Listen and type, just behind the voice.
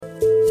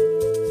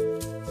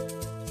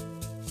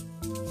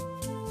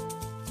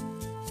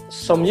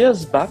some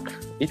years back,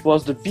 it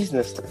was the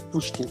business that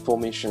pushed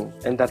information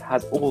and that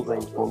had all the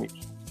information.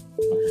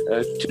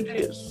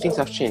 Today, things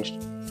have changed.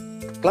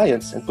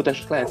 Clients and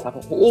potential clients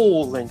have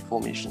all the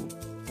information.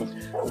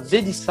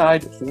 They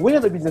decide where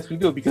the business will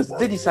go because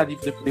they decide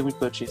if they will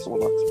purchase or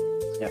not.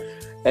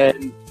 Yeah.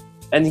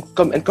 And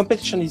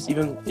competition is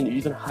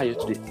even higher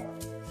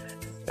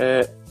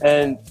today.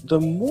 And the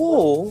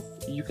more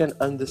you can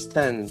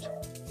understand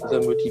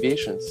the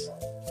motivations,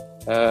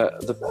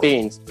 the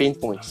pain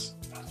points,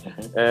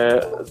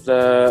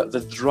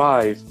 the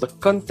drive, the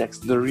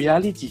context, the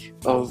reality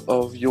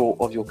of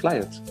your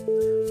client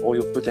or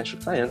your potential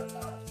client,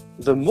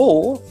 the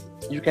more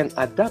you can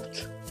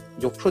adapt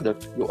your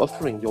product, your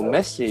offering, your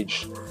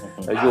message,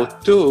 your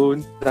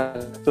tone to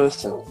that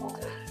person.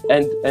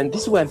 And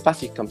this is where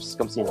empathy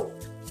comes in.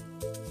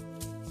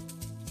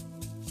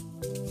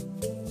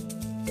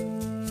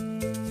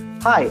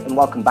 Hi, and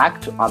welcome back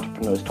to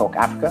Entrepreneurs Talk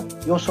Africa,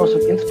 your source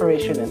of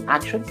inspiration and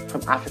action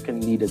from African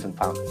leaders and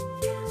founders.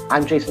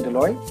 I'm Jason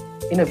Delory,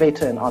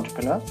 innovator and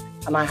entrepreneur,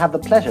 and I have the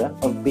pleasure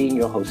of being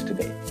your host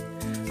today.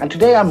 And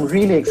today I'm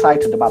really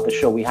excited about the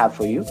show we have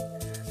for you.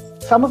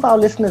 Some of our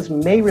listeners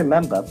may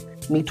remember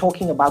me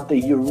talking about the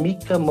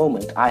eureka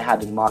moment I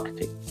had in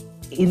marketing.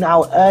 In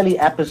our early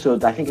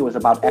episodes, I think it was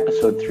about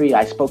episode 3,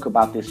 I spoke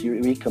about this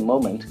eureka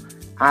moment.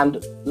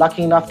 And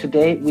lucky enough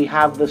today, we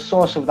have the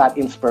source of that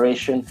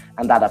inspiration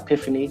and that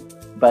epiphany,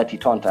 Berty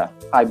Tonta.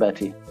 Hi,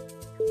 Berty.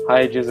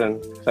 Hi,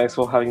 Jason. Thanks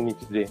for having me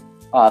today.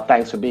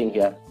 Thanks for being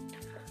here.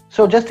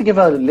 So just to give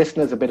our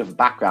listeners a bit of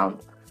background,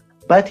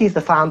 Berty is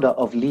the founder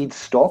of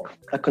Leadstalk,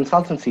 a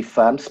consultancy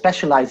firm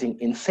specializing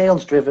in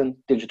sales-driven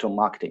digital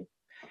marketing.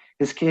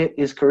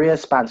 His career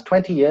spans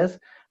 20 years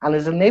and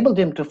has enabled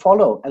him to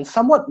follow and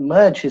somewhat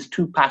merge his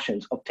two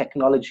passions of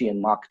technology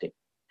and marketing.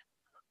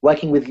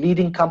 Working with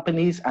leading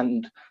companies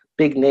and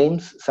big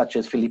names such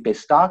as Philippe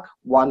Stark,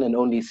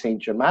 One&Only Le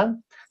Saint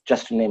Geran,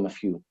 just to name a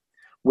few.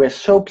 We're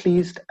so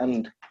pleased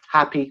and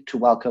happy to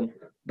welcome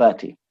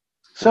Berty.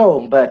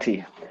 So,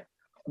 Berty,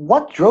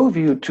 what drove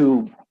you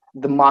to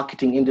the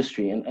marketing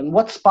industry and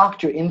what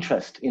sparked your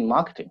interest in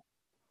marketing?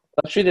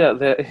 Actually,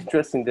 they're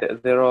interesting.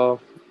 There are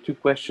two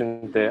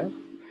questions there.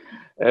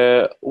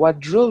 What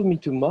drove me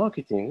to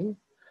marketing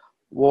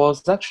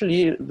was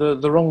actually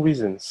the wrong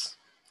reasons.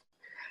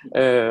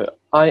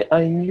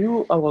 I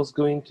knew I was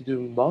going to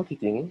do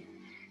marketing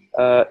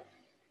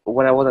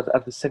when I was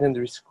at the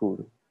secondary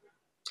school.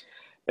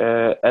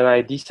 And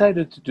I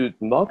decided to do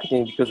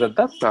marketing because at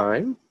that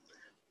time,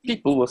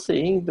 people were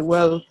saying,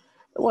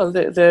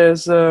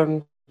 there's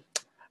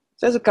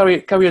a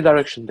career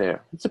direction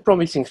there. It's a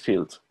promising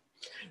field.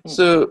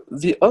 So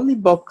the only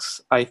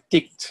box I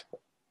ticked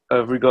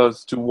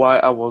regards to why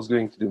I was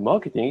going to do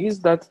marketing is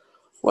that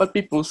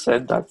people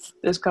said that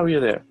there's career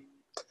there.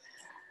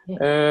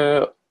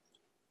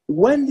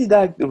 When did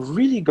I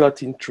really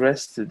got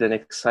interested and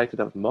excited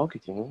about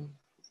marketing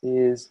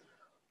is,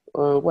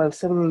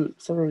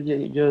 several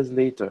years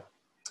later.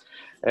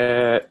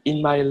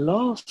 In my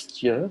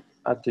last year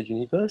at the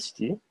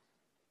university,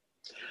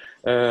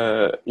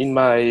 in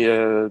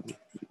my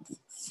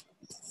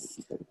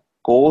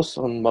course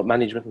on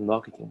management and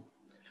marketing,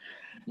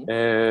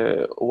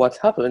 what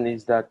happened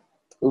is that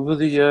over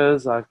the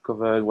years I've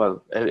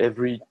covered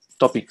every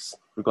topics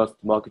regards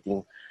to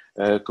marketing,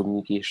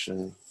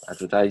 communication,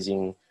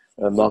 advertising,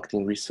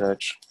 marketing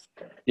research.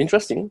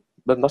 Interesting,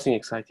 but nothing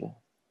exciting.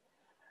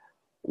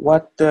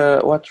 What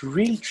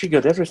really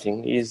triggered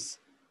everything is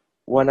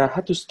when I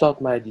had to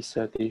start my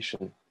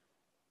dissertation.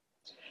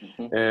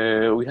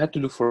 We had to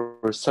look for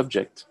a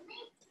subject,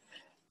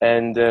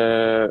 and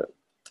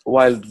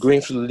while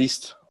going through the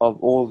list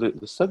of all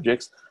the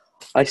subjects,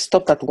 I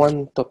stopped at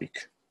one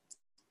topic: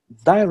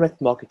 direct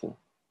marketing.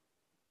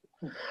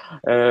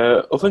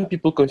 Often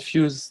people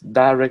confuse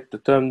the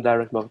term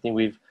direct marketing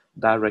with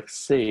direct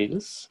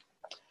sales.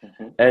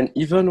 And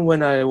even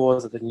when I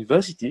was at the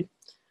university,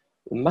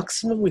 the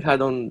maximum we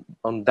had on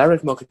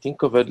direct marketing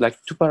covered like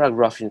 2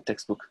 paragraphs in a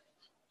textbook.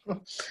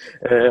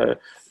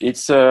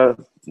 It's a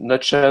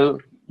nutshell: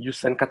 you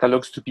send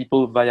catalogs to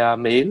people via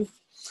mail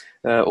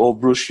or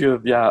brochure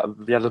via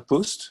the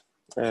post.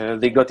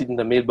 They got it in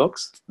the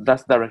mailbox.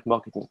 That's direct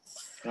marketing.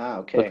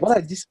 Okay. But what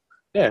I did,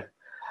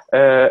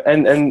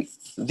 and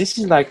this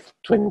is like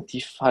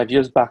 25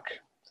 years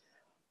back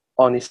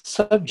on a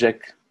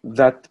subject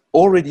that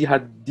already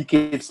had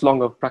decades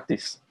long of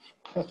practice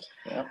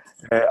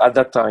at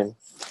that time.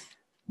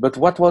 But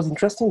what was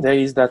interesting there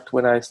is that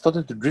when I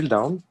started to drill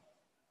down,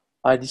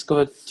 I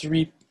discovered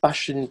three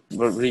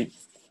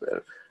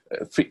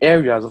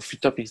areas or 3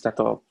 topics that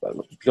are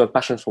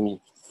passions for me.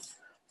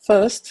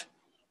 First,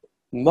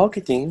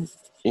 marketing,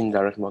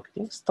 indirect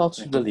marketing, starts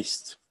with a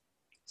list.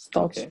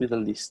 With a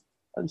list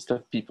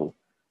of people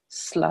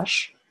 /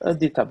 a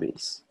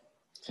database.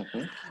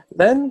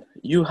 Then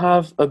you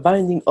have a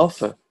binding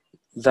offer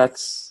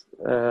that's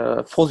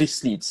for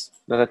these leads,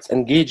 that's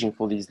engaging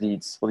for these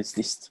leads, for this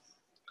list.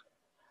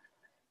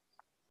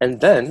 And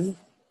then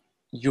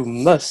you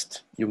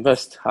must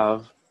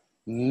have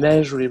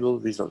measurable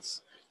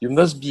results. You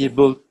must be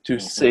able to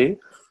say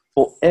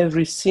for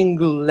every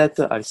single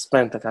letter I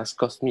spent that has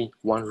cost me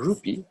 1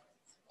 rupee,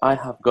 I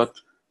have got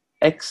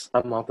X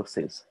amount of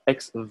sales,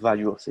 X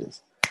value of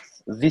sales.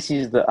 This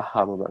is the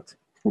aha moment.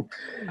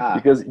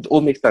 Because it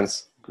all makes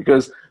sense.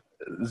 Because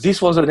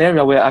this was an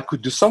area where I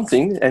could do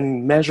something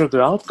and measure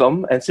the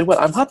outcome and say, well,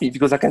 I'm happy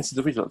because I can see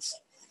the results.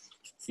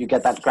 You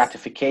get that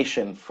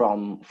gratification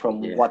from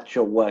what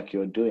your work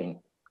you're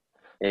doing.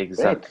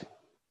 Exactly. Great.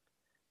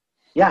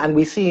 Yeah, and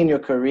we see in your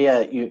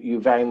career you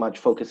very much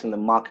focus in the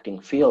marketing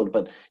field,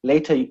 but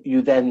later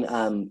you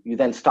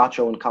then start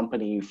your own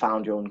company. You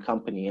found your own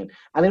company, and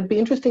it'd be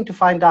interesting to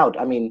find out.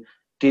 I mean,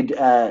 did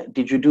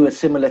you do a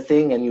similar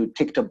thing and you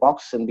ticked a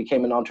box and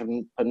became an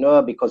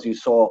entrepreneur because you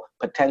saw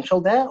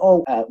potential there,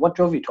 or what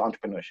drove you to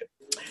entrepreneurship?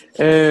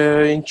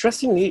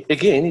 Interestingly,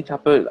 again, it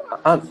happened.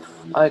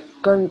 I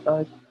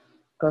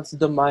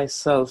consider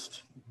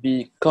myself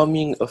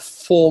becoming a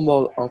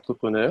formal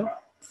entrepreneur.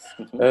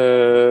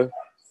 Mm-hmm.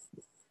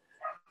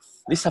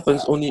 This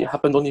happened only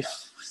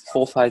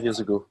 4 or 5 years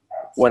ago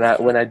when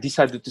I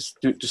decided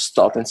to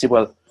start and say,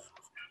 well,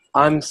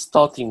 I'm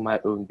starting my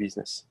own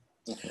business.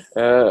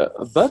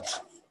 Mm-hmm.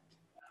 But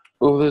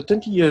over the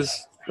 20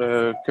 years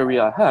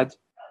career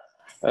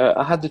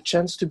I had the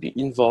chance to be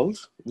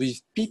involved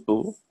with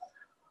people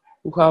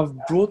who have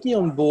brought me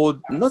on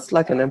board not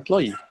like an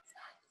employee,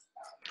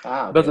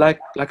 Okay. but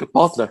like a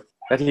partner.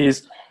 That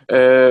is,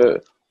 I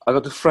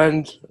got a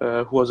friend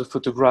who was a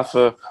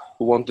photographer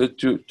who wanted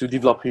to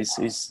develop his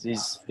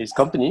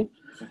company,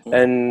 mm-hmm.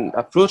 and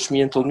approached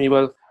me and told me,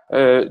 well,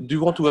 do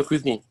you want to work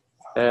with me?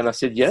 And I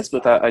said yes,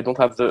 but I don't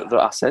have the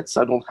assets.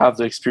 I don't have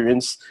the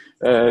experience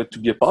to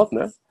be a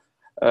partner.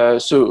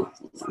 So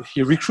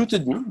he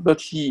recruited me,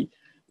 but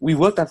we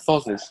worked as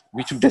partners.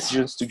 We took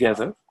decisions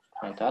together.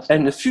 Fantastic.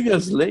 And a few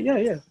years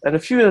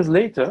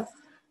later,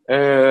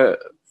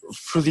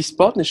 through this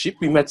partnership,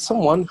 we met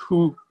someone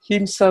who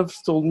himself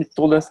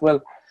told us,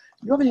 well,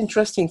 you have an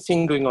interesting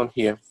thing going on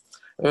here.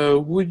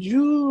 Would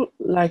you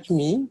like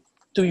me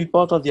to be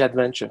part of the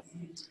adventure?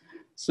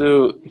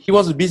 So he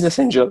was a business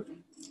angel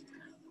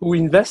who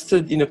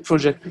invested in a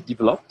project we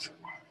developed,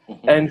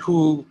 mm-hmm. and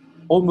who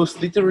almost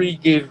literally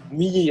gave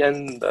me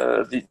and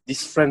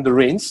this friend the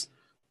reins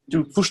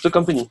to push the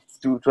company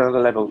to another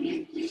level.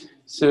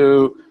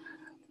 So,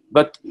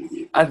 but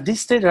at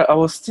this stage, I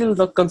was still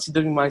not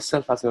considering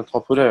myself as an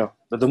entrepreneur,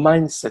 but the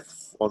mindset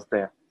was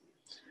there.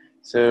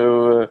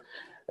 So,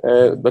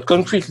 but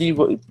concretely,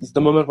 it's the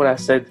moment when I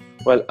said,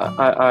 well,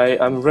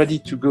 I'm ready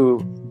to go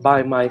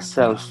by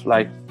myself,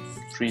 like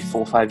 3,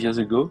 4, 5 years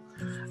ago,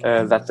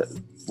 that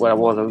when I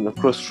was on the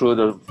crossroad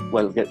of,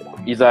 well,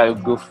 either I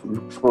go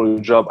look for a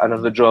job,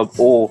 another job,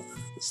 or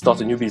start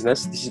a new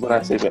business. This is when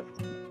I say, well,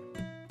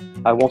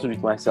 I want to do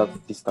it myself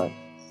this time.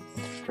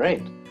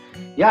 Great.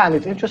 Yeah, and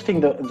it's interesting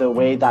the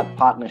way that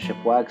partnership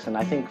works. And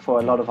I think for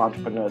a lot of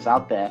entrepreneurs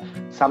out there,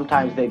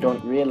 sometimes they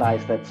don't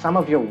realize that some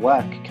of your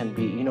work can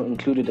be,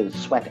 included as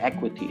sweat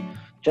equity.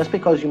 Just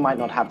because you might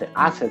not have the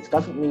assets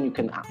doesn't mean you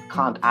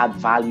can't add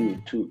value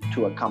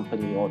to a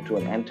company or to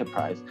an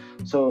enterprise.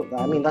 So,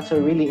 I mean, that's a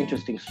really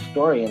interesting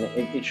story, and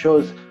it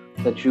shows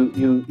that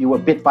you were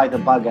bit by the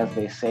bug, as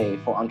they say,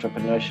 for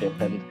entrepreneurship.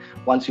 And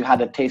once you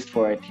had a taste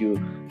for it, you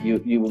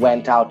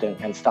went out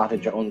and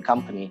started your own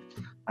company.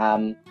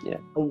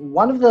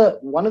 One of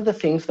the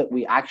things that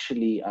we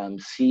actually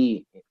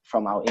see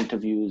from our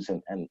interviews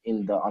and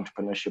in the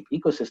entrepreneurship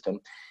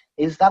ecosystem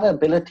is that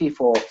ability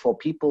for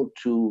people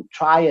to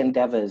try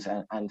endeavors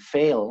and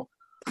fail,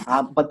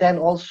 but then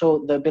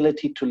also the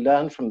ability to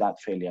learn from that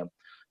failure.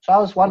 So I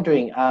was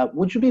wondering,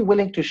 would you be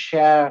willing to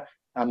share,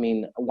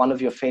 one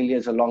of your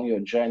failures along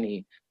your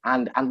journey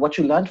and what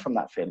you learned from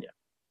that failure?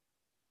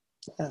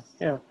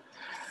 Yeah.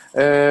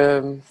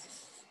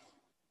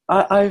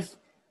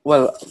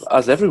 Well,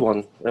 as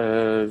everyone,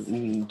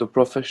 in the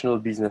professional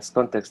business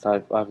context,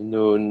 I've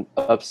known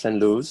ups and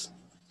lows.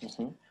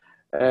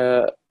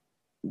 Mm-hmm.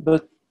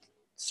 But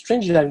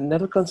strangely, I've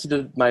never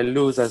considered my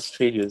lows as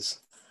failures.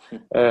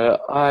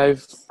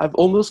 I've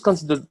almost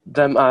considered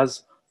them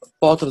as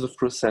part of the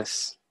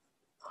process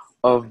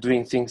of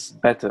doing things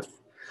better,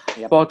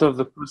 yep. Part of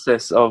the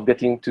process of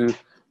getting to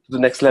the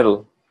next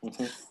level.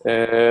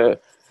 Mm-hmm.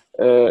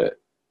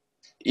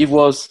 It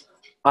was,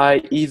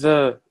 I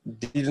either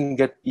didn't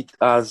get it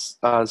as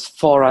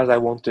far as I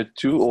wanted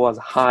to or as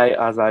high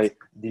as I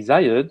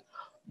desired,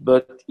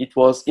 but it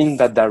was in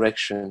that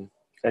direction,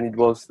 and it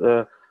was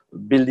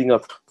building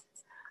up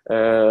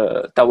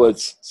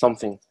towards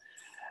something.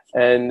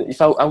 And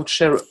if I would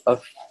share a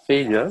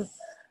failure,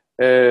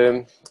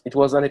 it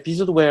was an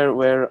episode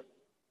where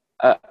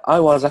I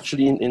was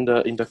actually in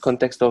the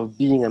context of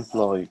being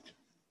employed,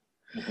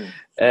 mm-hmm.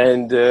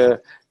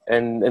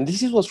 And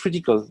this was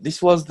critical.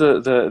 This was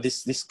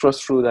this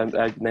crossroad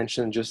I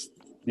mentioned just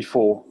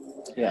before,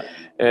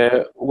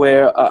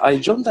 where I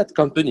joined that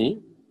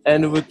company,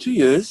 and over 2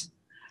 years,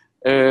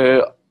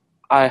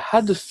 I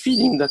had the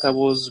feeling that I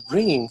was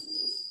bringing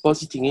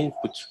positive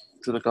input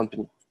to the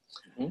company,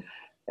 mm-hmm.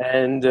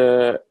 and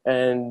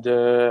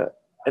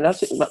I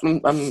think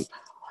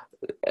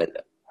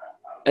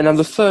I'm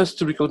the first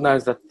to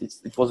recognize that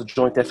it was a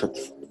joint effort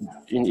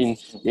in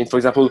for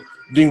example,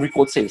 doing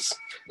record sales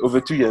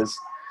over 2 years.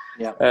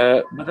 Yeah.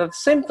 But at the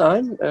same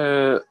time,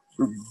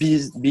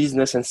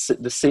 business and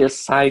the sales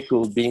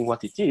cycle being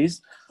what it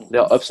is,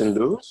 there are ups and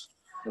lows.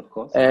 Of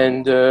course.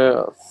 And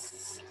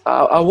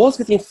I was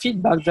getting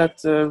feedback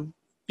that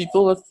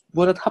people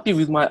were not happy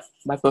with my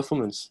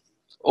performance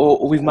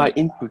or with my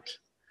input.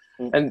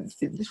 And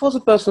this was a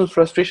personal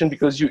frustration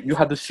because you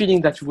had the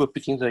feeling that you were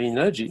putting the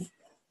energy,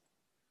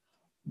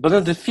 but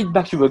then the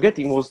feedback you were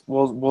getting was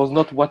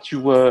not what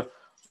you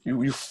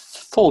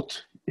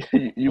thought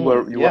you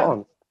were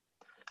on.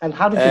 And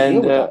how did you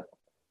deal with that?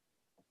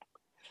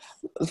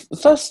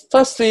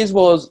 First phase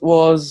was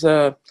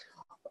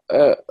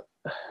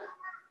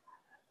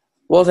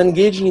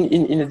engaging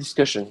in a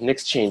discussion, an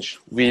exchange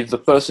with the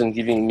person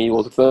giving me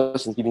or the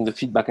person giving the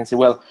feedback, and say,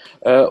 well,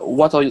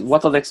 what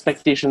are the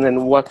expectations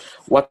and what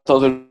are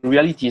the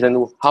realities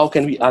and how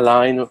can we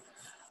align?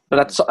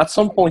 But at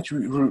some point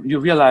you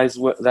realize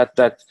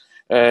that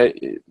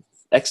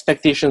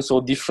expectations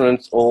are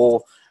different,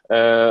 or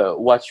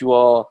what you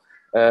are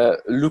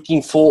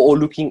looking for or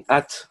looking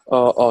at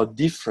are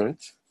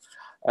different.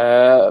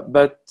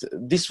 But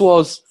this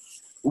was,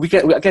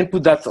 I can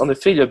put that on a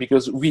failure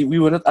because we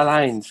were not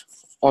aligned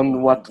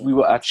on what we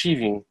were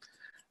achieving,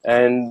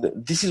 and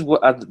this is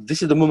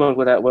the moment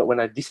when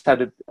I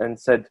decided and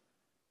said,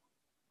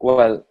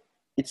 well,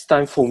 it's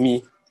time for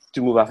me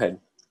to move ahead.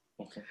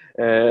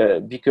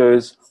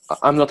 Because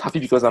I'm not happy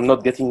because I'm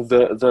not getting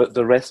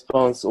the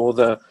response or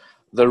the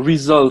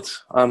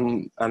result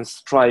I'm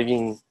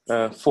striving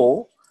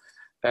for,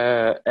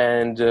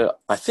 and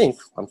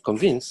I'm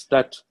convinced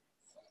that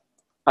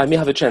I may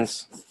have a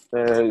chance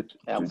to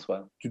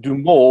do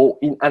more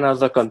in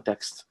another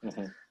context.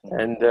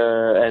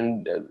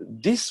 And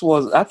this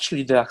was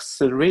actually the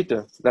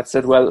accelerator that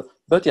said, well,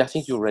 Berty, I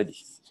think you're ready.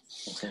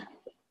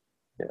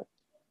 Yeah.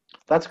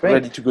 That's great.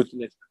 Ready to go to the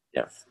next.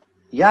 Yeah.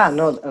 Yeah,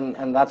 no,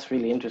 and that's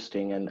really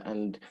interesting.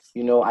 And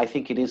I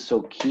think it is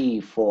so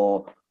key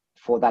for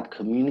that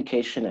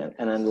communication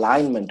and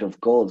alignment of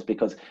goals,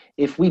 because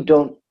if we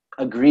don't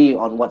agree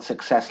on what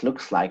success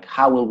looks like,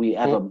 how will we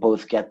ever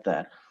both get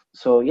there?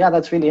 So yeah,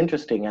 that's really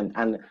interesting,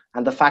 and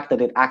the fact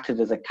that it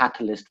acted as a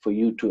catalyst for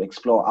you to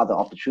explore other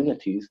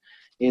opportunities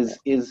is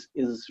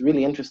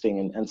really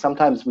interesting, and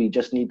sometimes we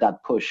just need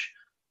that push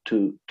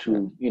to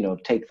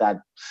take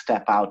that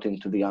step out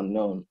into the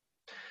unknown.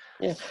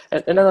 Yeah,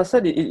 and as I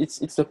said,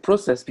 it's a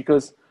process,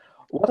 because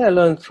what I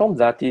learned from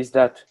that is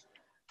that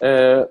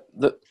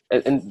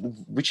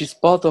which is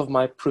part of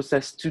my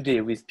process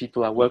today with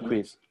people I work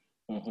with,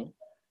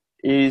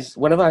 is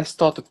whenever I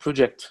start a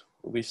project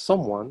with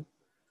someone.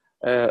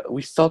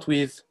 We start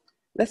with,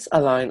 let's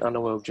align on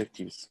our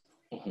objectives.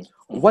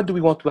 What do we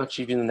want to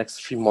achieve in the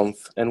next 3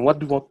 months? And what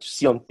do we want to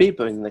see on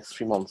paper in the next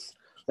 3 months?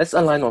 Let's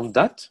align on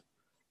that.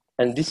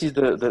 And this is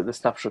the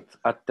snapshot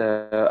at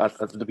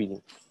the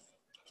beginning.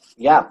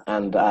 Yeah,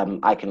 and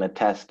I can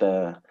attest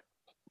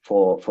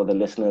for the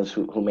listeners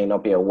who may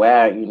not be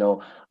aware,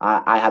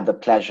 I had the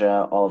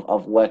pleasure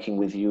of working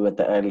with you at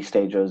the early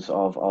stages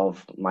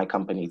of my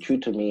company, True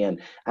to Me.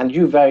 And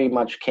you very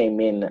much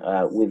came in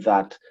with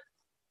that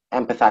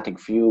empathetic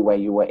view where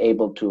you were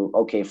able to,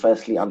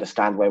 firstly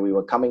understand where we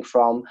were coming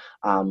from,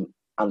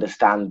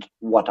 understand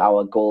what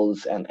our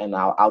goals and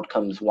our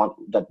outcomes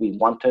that we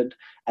wanted,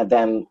 and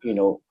then,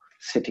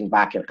 sitting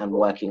back and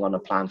working on a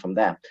plan from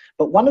there.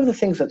 But one of the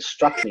things that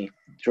struck me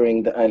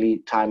during the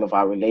early time of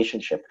our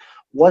relationship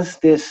was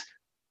this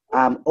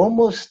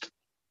almost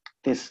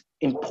this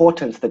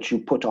importance that you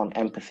put on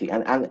empathy,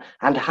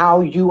 and how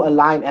you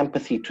align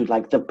empathy to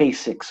like the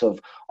basics of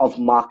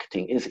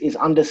marketing is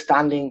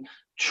understanding,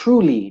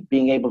 truly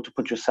being able to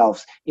put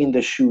yourselves in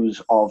the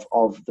shoes of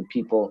the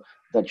people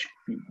that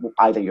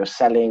either you're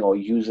selling or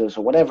users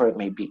or whatever it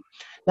may be.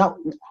 Now,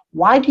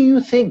 why do you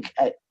think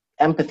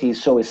empathy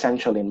is so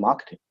essential in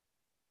marketing?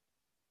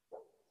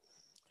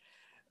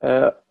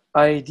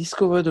 I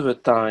discovered over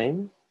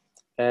time,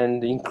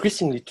 and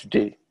increasingly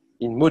today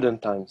in modern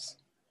times,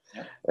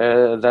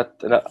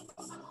 that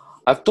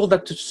I've told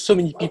that to so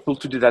many people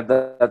today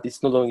that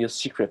it's no longer a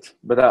secret,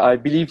 but I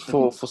believe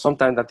for some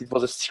time that it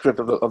was a secret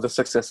of the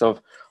success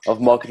of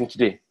marketing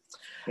today.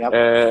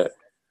 Yep.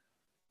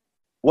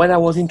 When I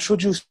was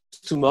introduced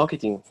to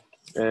marketing,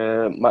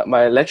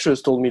 my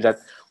lecturers told me that,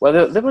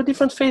 well, there were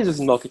different phases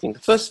in marketing. The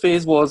first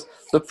phase was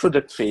the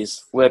product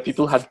phase, where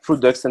people had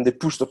products and they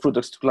pushed the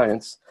products to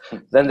clients.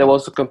 Then there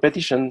was the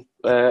competition,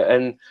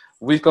 and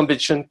with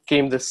competition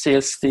came the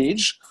sales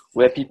stage,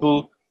 where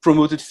people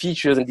promoted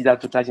features and did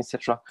advertising,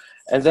 etc.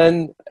 And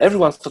then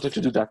everyone started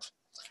to do that.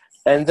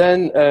 And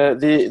then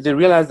they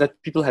realized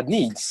that people had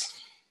needs,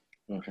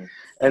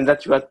 and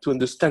that you had to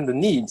understand the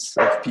needs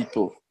of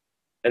people.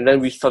 And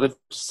then we started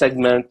to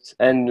segment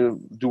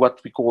and do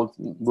what we call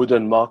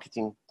modern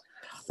marketing.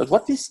 But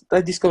what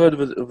I discovered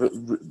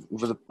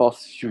over the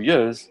past few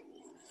years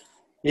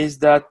is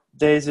that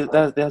there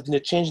has been a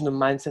change in the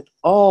mindset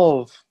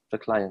of the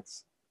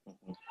clients.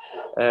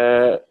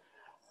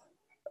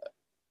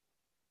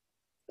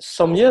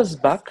 Some years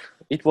back,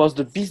 it was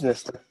the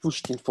business that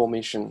pushed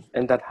information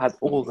and that had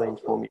all the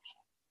information.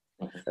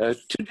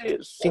 Today,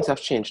 things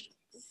have changed.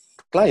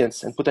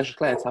 Clients and potential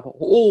clients have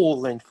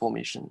all the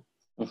information.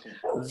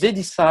 They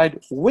decide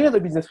where the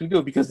business will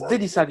go because they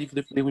decide if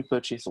they will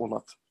purchase or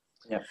not.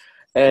 Yeah.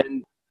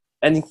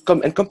 And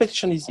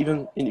competition is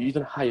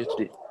even higher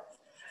today.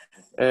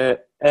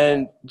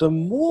 And the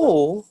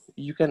more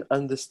you can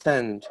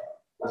understand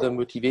the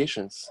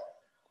motivations,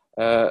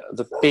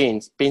 the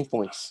pain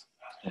points,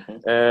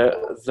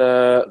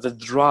 the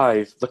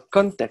drive, the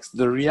context,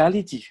 the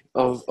reality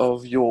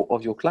of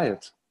your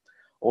client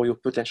or your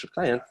potential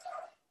client,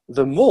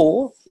 the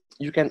more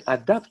you can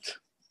adapt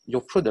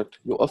your product,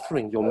 your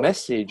offering, your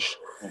message,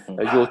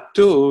 your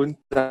tone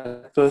to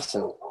that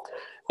person.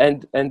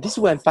 And this is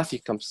where empathy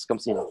comes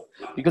in.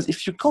 Because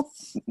if you can't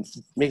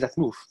make that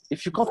move,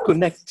 if you can't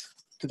connect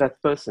to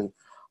that person,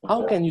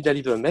 how can you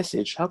deliver a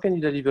message? How can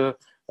you deliver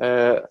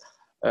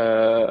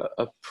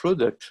a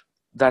product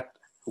that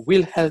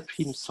will help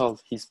him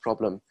solve his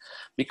problem?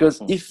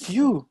 Because if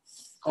you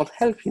can't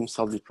help him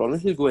solve the problem,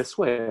 he'll go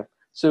elsewhere.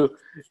 So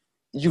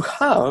you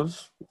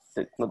have,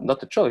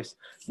 not a choice,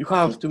 you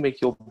have to make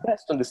your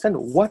best to understand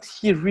what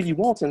he really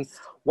wants and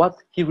what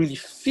he really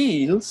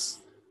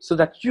feels so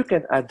that you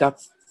can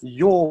adapt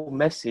your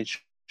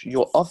message,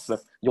 your offer,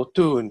 your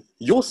tone,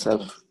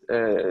 yourself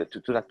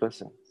to that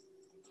person.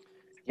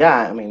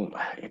 Yeah, I mean,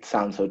 it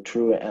sounds so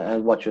true.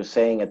 And what you're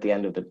saying at the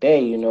end of the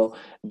day, you know,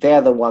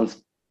 they're the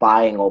ones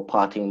buying or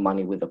parting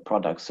money with the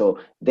product. So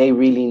they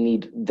really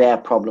need their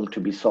problem to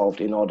be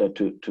solved in order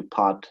to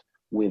part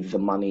with the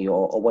money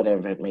or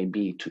whatever it may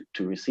be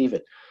to receive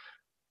it.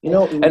 You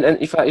know, and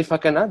if I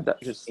can add that,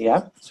 just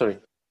sorry.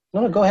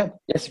 No, go ahead.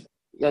 Yes,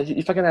 yeah.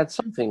 If I can add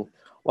something,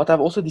 what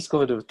I've also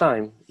discovered over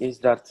time is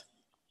that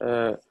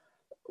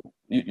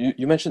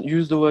you mentioned,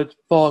 use the word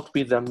part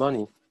with their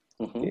money.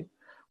 Okay?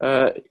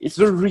 It's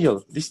very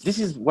real. This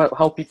is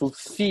how people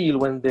feel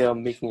when they are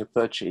making a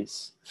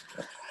purchase,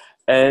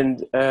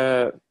 and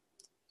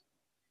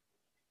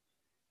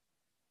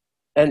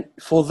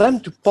for them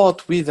to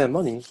part with their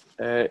money,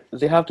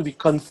 they have to be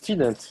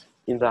confident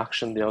in the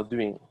action they are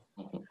doing.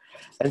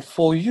 And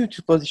for you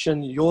to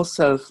position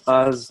yourself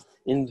as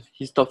in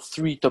his top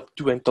 3, top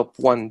 2, and top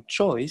 1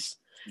 choice,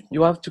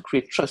 you have to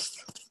create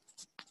trust.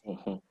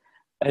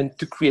 And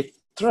to create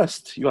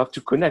trust, you have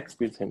to connect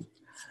with him.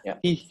 Yeah.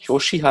 He or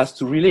she has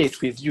to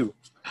relate with you.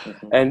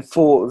 And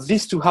for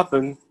this to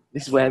happen,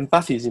 this is where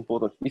empathy is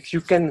important. If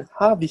you can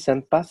have this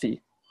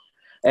empathy,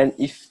 and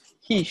if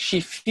she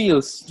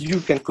feels you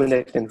can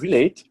connect and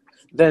relate,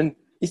 then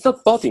it's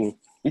not parting,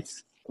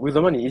 it's with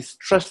the money, it's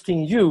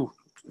trusting you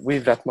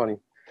with that money.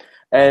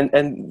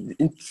 And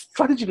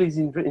strategically is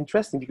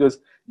interesting because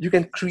you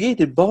can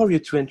create a barrier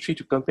to entry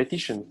to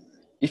competition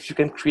if you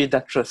can create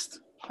that trust.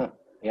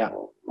 Yeah,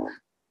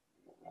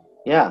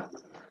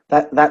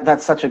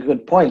 that's such a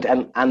good point.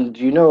 And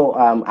you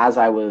know, as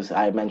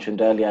I mentioned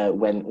earlier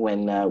when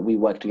we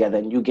worked together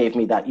and you gave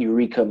me that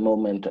eureka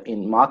moment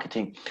in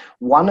marketing,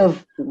 one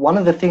of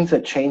the things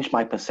that changed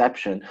my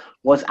perception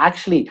was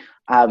actually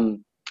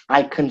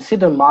I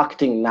consider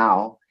marketing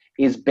now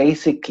is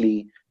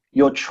basically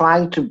you're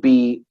trying to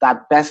be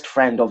that best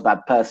friend of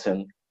that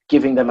person,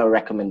 giving them a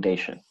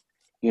recommendation.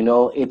 You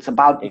know, it's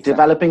about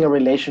developing a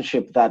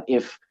relationship that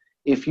if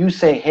you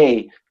say,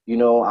 hey, you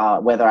know,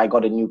 whether I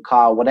got a new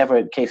car,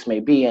 whatever the case may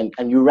be,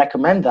 and you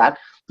recommend that,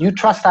 you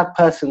trust that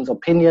person's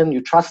opinion, you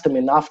trust them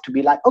enough to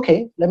be like,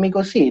 okay, let me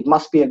go see. It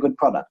must be a good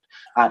product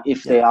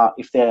if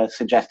they're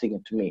suggesting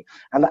it to me.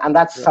 And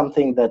that's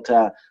something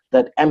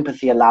that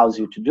empathy allows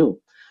you to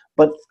do.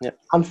 But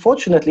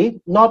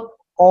unfortunately, not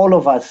all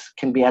of us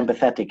can be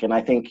empathetic. And I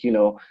think, you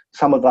know,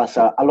 some of us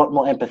are a lot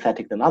more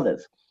empathetic than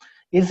others.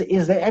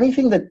 Is there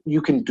anything that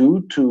you can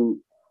do to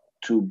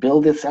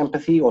build this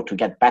empathy or to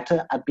get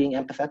better at being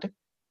empathetic?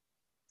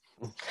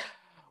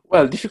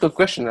 Well, difficult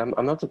question.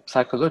 I'm not a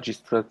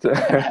psychologist, but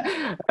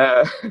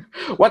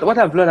what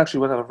I've learned,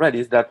 actually, what I've read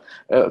is that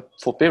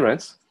for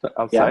parents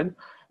outside,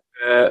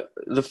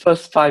 the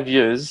first 5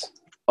 years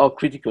are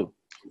critical.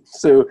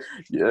 So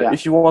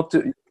if you want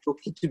your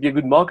kid to be a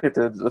good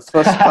marketer, the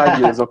first 5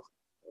 years are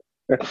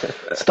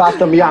Start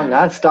them young,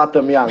 huh? Start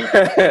them young.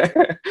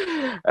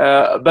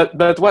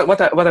 But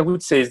what I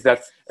would say is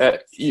that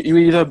you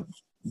either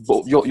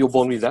you're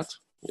born with that,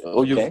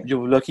 or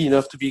you're lucky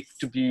enough to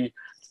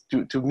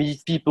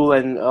meet people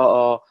and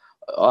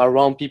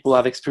around people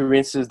have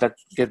experiences that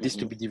get this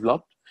to be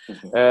developed.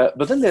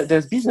 But then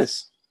there's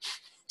business.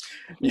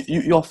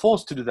 You're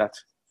forced to do that.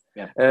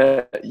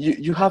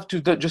 You have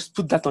to just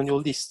put that on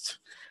your list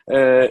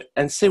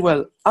and say,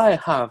 well, I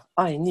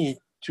need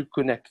to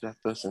connect to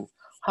that person.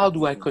 How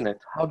do I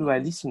connect? How do I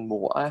listen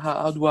more?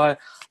 How do I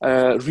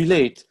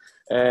relate?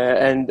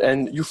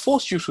 And you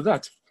force you through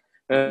that.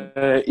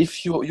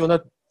 If you're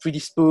not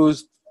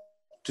predisposed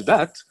to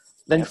that,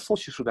 then you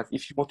force you through that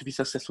if you want to be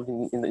successful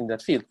in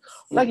that field.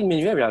 Like in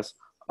many areas,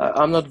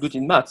 I'm not good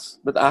in maths,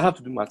 but I have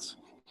to do maths.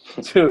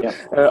 So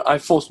I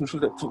force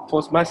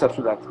myself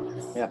through that.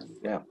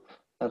 Yeah,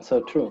 that's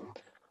so true.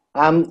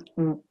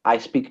 I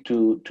speak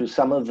to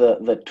some of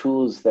the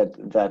tools that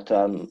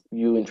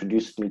you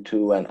introduced me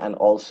to, and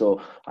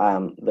also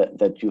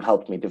that you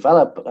helped me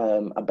develop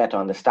a better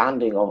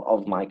understanding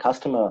of my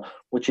customer,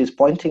 which is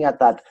pointing at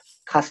that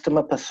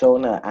customer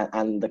persona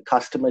and the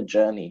customer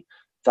journey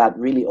that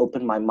really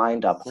opened my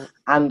mind up.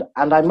 And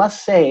I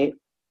must say,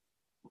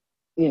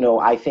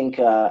 I think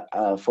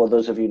for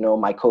those of you know,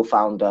 my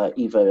co-founder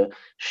Eva,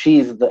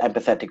 she's the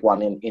empathetic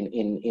one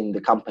in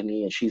the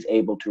company, and she's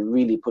able to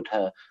really put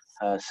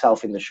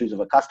herself in the shoes of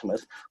her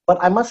customers. But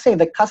I must say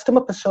the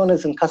customer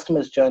personas and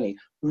customer's journey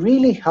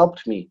really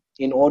helped me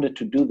in order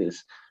to do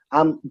this.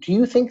 Do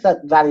you think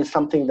that is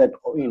something that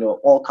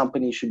all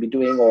companies should be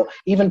doing, or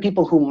even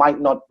people who might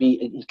not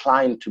be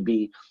inclined to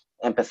be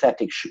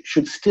empathetic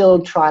should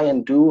still try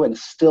and do and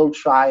still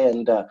try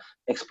and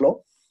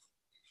explore?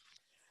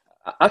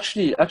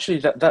 Actually,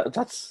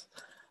 that's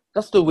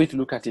the way to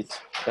look at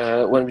it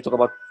when we talk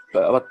about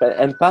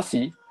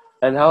empathy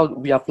and how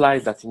we apply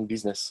that in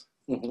business.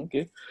 Mm-hmm.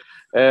 Okay,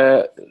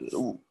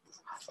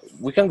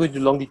 we can go into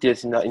long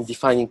details in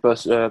defining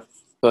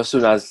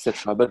personas,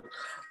 etc. But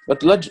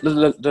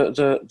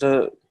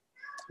the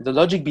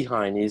logic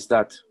behind is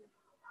that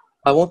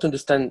I want to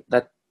understand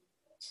that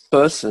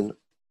person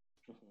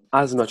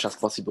as much as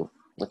possible.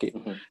 Okay,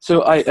 Mm-hmm.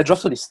 so I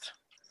draft a list.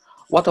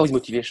 What are his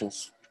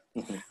motivations?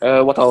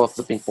 Mm-hmm. What are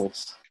the pain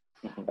points?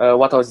 Mm-hmm.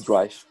 What are his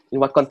drive? In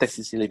what context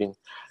is he living?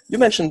 You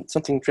mentioned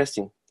something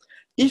interesting.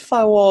 If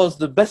I was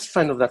the best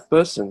friend of that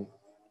person,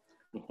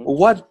 Mm-hmm.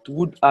 what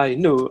would I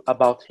know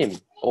about him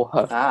or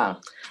her?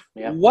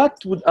 Yeah.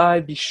 What would I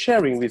be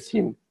sharing with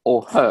him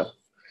or her?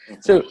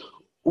 Mm-hmm. So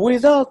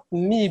without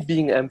me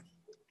being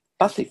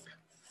empathic,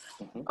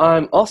 Mm-hmm.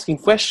 I'm asking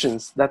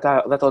questions that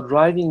are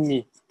driving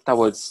me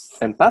towards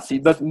empathy,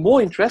 but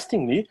more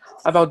interestingly,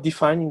 about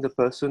defining the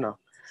persona.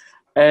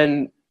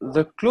 And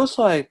the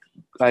closer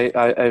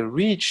I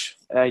reach,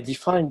 I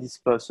define this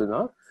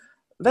persona,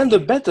 then the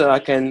better I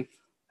can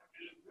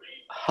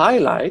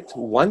highlight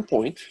one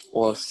point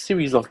or a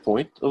series of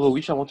points over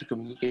which I want to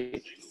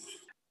communicate.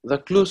 The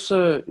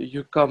closer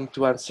you come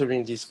to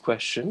answering these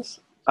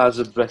questions as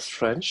a best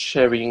friend,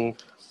 sharing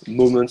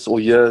moments or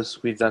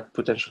years with that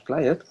potential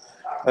client,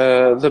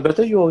 the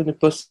better you are in a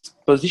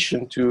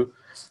position to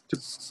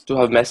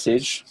have a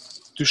message,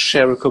 to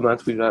share a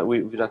comment with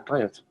that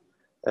client,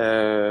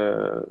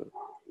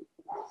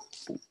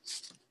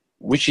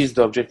 which is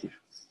the objective.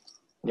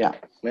 Yeah.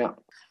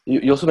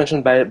 You also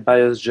mentioned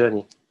buyer's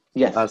journey.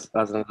 Yes. As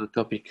another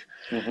topic.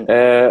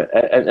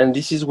 Mm-hmm. And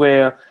this is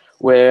where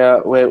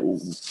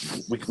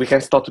we can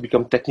start to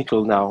become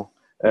technical now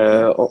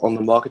on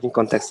the marketing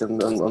context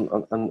and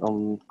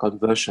on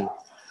conversion.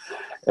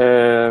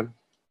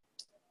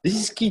 This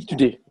is key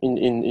today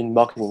in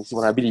marketing. This is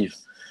what I believe.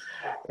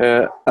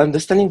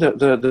 Understanding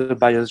the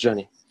buyer's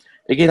journey.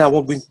 Again, I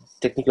won't go into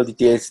technical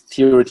details,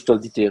 theoretical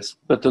details,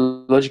 but the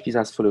logic is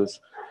as follows: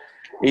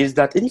 is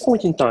that any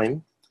point in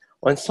time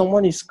when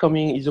someone is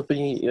coming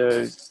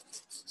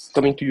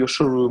to your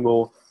showroom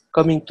or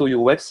coming to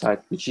your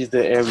website, which is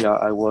the area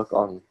I work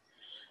on,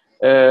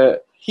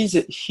 he's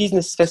in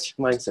a specific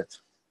mindset.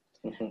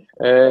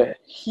 Mm-hmm.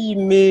 He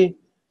may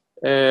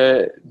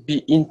be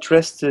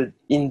interested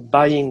in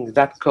buying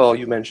that car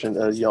you mentioned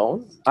earlier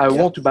on. I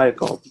want to buy a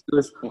car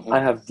because I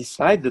have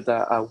decided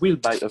that I will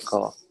buy a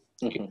car.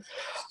 Okay.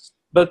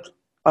 But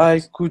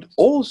I could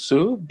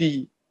also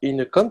be in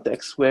a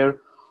context where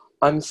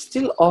I'm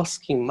still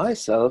asking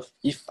myself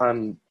if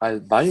I'll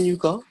buy a new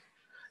car,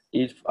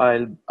 if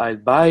I'll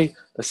buy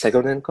a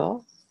second-hand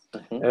car,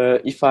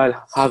 if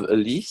I'll have a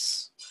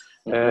lease,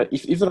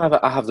 if even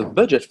I have the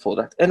budget for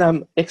that, and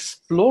I'm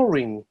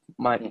exploring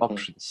my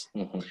options.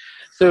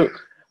 So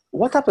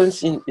what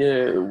happens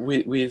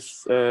with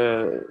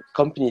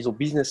companies or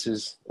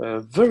businesses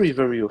very,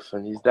 very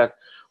often is that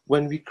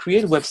when we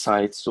create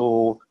websites,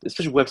 or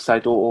especially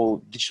website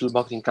or digital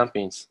marketing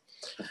campaigns,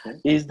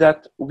 is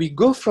that we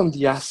go from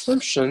the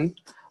assumption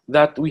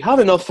that we have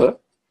an offer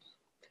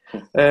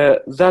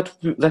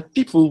that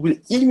people will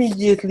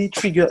immediately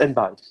trigger and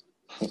buy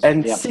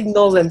and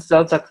signal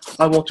themselves that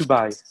I want to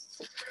buy.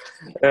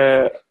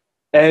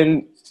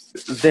 And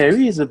there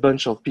is a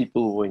bunch of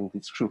people who are in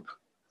this group.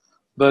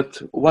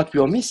 But what we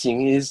are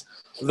missing is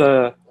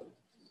the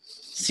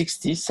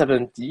 60,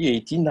 70,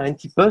 80,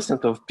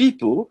 90% of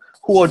people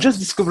who are just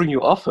discovering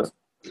your offer,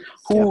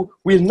 who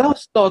will now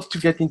start to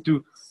get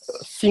into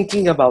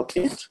thinking about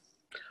it,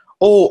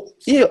 or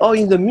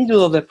in the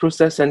middle of the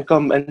process and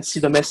come and see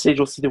the message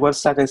or see the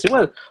website and say,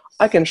 well,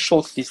 I can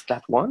shortlist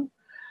that one.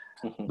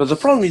 But the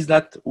problem is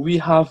that we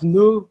have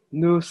no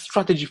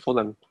strategy for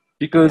them,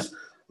 because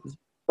the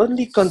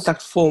only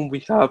contact form we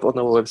have on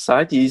our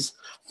website is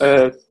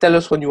tell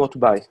us when you want to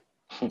buy.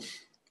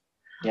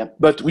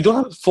 But we don't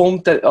have a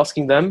form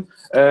asking them,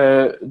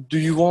 do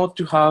you want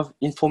to have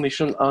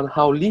information on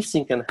how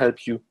leasing can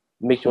help you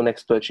make your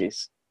next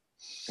purchase?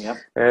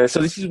 So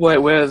this is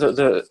where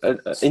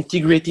the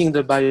integrating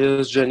the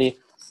buyer's journey,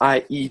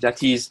 i.e.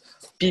 that is,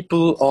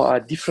 people are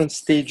at different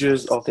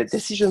stages of the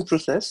decision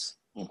process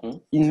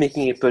in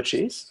making a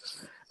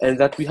purchase, and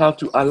that we have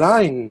to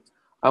align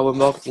our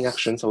marketing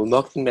actions, our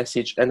marketing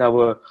message, and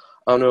our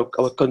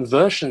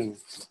conversion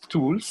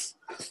tools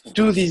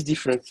to these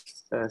different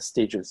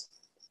stages.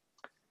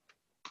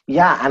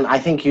 Yeah, and I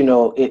think,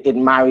 it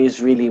marries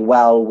really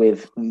well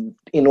with,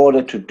 in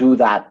order to do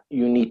that,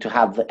 you need to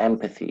have the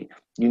empathy.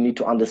 You need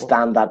to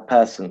understand that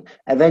person.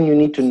 And then you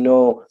need to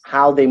know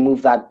how they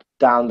move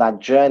down that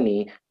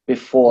journey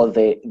before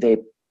they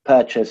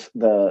purchase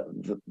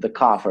the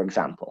car, for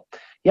example.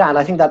 Yeah, and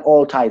I think that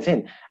all ties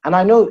in. And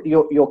I know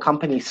your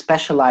company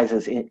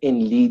specializes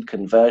in lead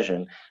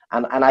conversion.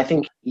 And I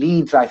think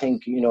leads,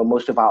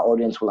 most of our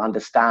audience will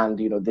understand,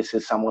 this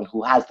is someone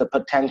who has the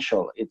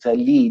potential. It's a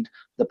lead,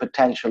 the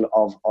potential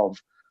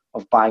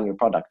of buying your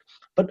product.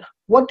 But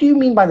what do you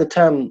mean by the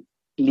term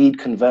lead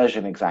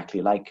conversion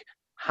exactly? Like,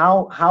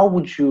 how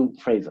would you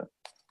phrase it?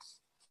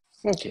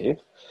 Okay.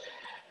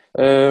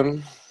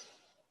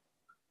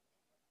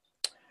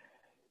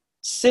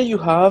 Say you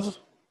have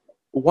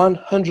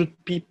 100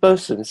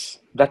 persons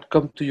that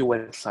come to your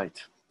website.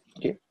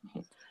 Okay.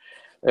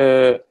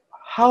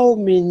 How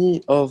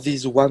many of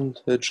these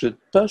 100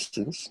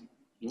 persons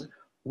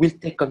will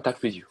take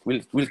contact with you,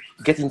 will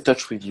get in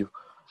touch with you,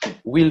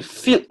 will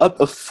fill up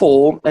a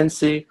form and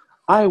say,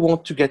 I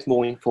want to get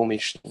more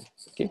information.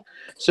 Okay.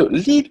 So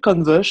lead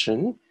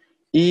conversion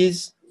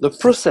is the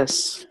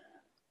process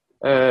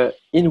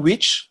in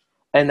which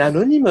an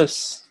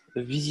anonymous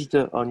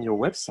visitor on your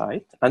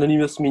website,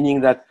 anonymous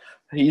meaning that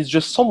he is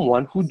just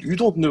someone who you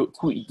don't know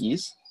who he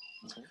is,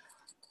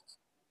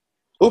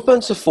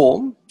 opens a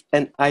form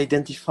and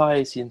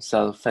identifies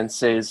himself and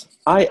says,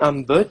 I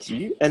am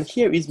Berty, and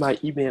here is my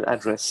email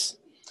address.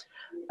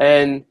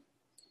 And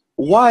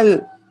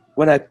when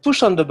I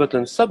push on the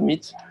button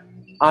submit,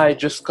 I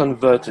just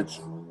converted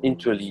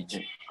into a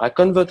lead. I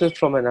converted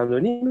from an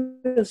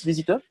anonymous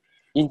visitor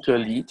into a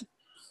lead,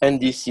 and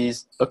this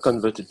is a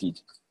converted lead.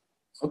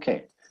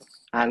 Okay.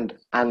 And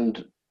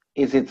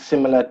is it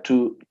similar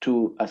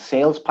to a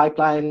sales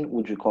pipeline?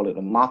 Would you call it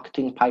a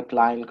marketing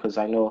pipeline? Because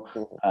I know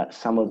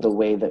some of the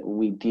way that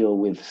we deal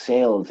with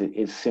sales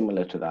is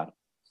similar to that.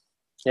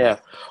 Yeah.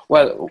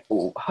 Well,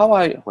 how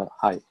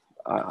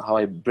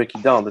I break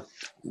it down, but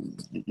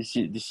this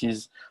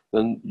is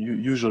the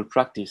usual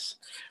practice.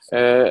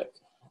 I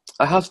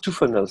have two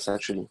funnels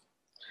actually.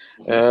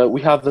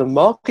 We have the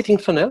marketing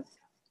funnel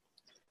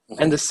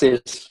and the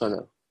sales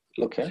funnel.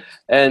 Okay.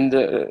 And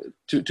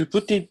to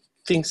put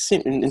things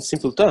in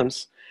simple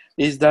terms,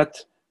 is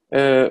that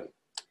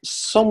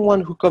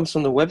someone who comes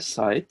on the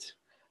website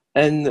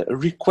and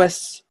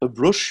requests a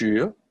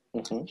brochure,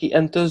 he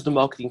enters the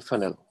marketing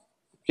funnel.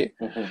 Okay.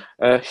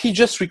 He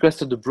just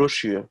requested the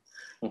brochure.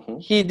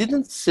 He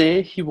didn't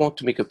say he wants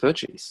to make a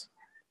purchase.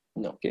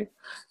 No. Okay.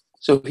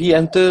 So he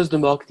enters the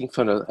marketing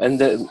funnel, and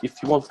then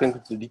if you want to go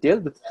into the detail,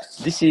 but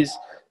this is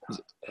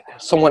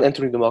someone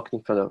entering the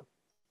marketing funnel.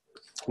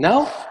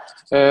 Now,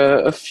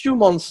 a few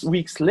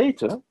weeks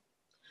later,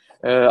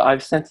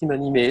 I've sent him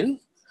an email.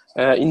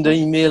 In the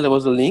email, there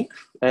was a link,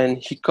 and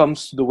he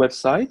comes to the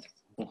website.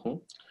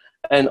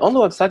 And on the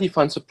website, he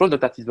finds a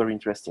product that is very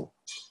interesting.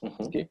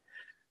 Okay.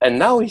 And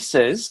now he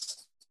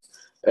says,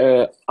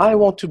 I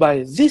want to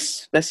buy this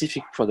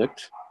specific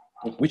product,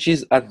 which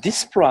is at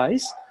this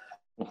price,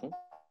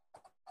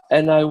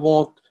 and I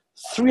want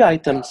 3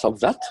 items of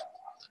that.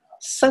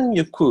 Send me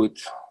a quote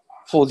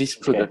for this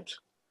product.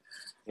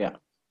 Okay. Yeah.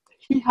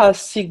 He has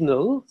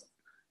signaled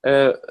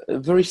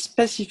very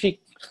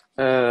specific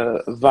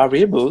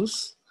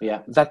variables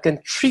that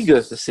can trigger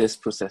the sales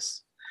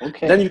process.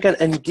 Okay. Then you can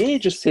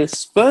engage a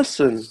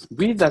salesperson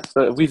with that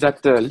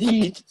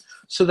lead,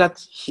 so that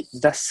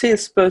the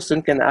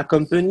salesperson can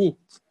accompany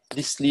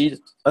this lead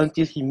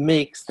until he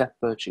makes that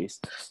purchase.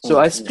 So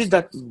I split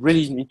that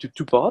really into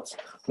 2 parts.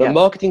 The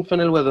marketing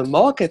funnel, where the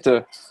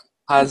marketer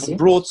has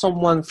brought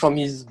someone from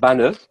his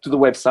banner to the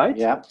website,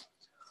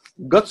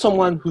 got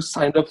someone who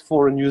signed up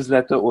for a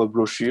newsletter or a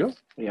brochure.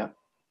 Yeah.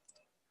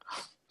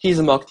 He's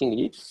a marketing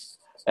lead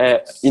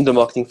in the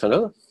marketing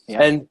funnel.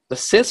 And the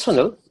sales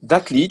funnel,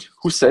 that lead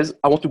who says,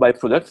 I want to buy a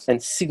product,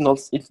 and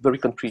signals it very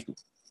concretely.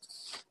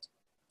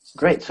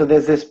 Great. So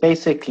there's this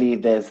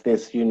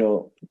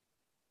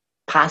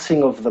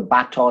passing of the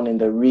baton in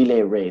the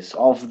relay race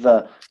of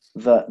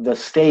the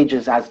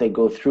stages as they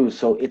go through.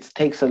 So it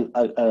takes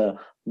a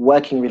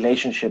working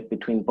relationship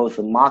between both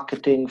the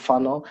marketing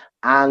funnel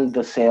and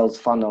the sales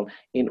funnel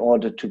in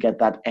order to get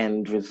that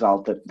end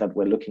result that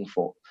we're looking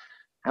for.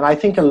 And I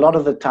think a lot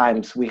of the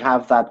times we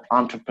have that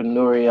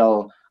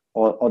entrepreneurial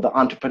or the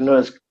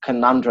entrepreneur's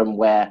conundrum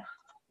where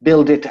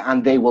build it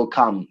and they will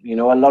come.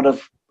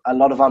 A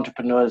lot of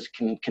entrepreneurs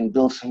can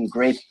build some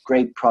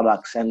great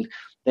products, and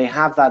they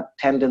have that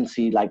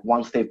tendency, like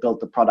once they've built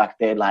the product,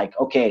 they're like,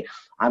 okay,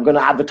 I'm going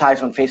to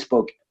advertise on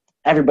Facebook.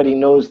 Everybody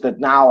knows that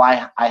now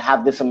I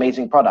have this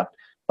amazing product,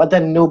 but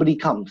then nobody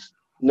comes,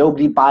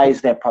 nobody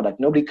buys their product,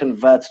 nobody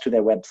converts to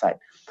their website.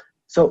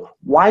 So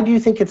why do you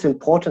think it's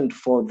important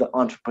for the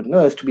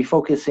entrepreneurs to be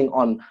focusing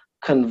on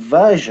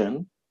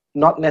conversion,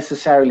 not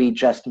necessarily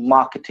just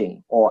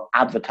marketing or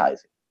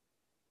advertising?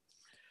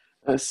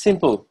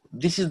 Simple.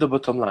 This is the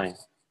bottom line.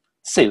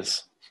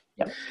 Sales.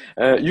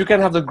 You can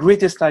have the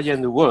greatest idea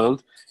in the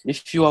world.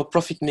 If you are a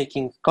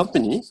profit-making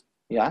company,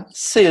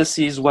 sales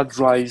is what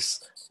drives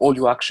all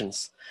your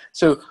actions.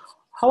 So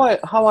how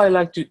I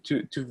like to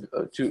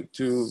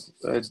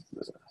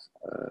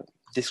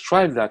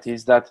describe that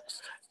is that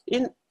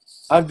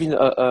I've been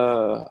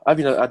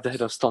at the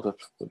head of startup,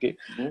 okay,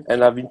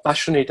 and I've been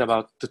passionate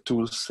about the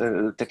tools,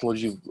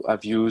 technology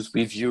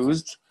we've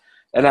used,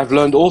 and I've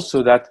learned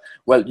also that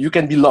you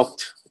can be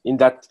locked in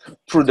that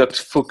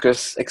product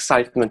focus,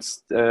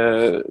 excitement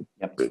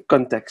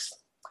context.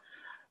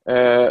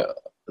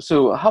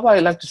 So how I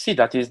like to see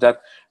that is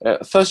that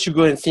first you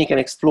go and think and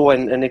explore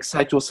and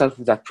excite yourself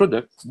with that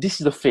product. This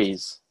is the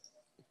phase,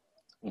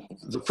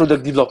 the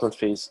product development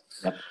phase.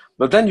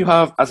 But then you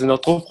have, as an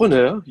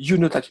entrepreneur, you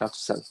know that you have to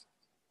sell.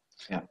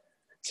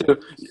 So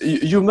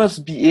you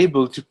must be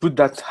able to put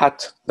that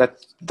hat,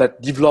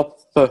 that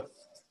developer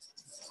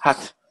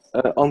hat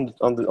on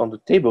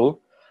the table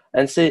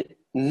and say,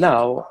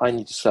 now I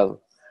need to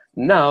sell.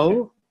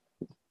 Now,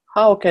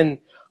 how can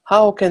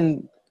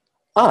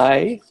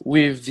I,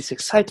 with this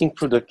exciting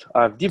product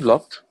I've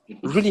developed,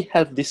 really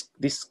help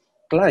this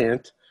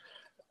client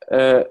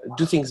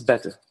do things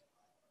better?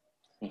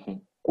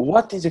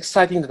 What is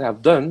exciting that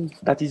I've done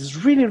that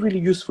is really, really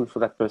useful for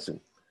that person?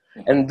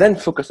 And then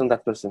focus on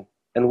that person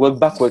and work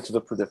backwards to the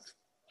product.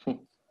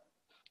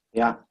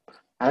 Yeah.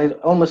 And it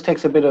almost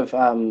takes a bit of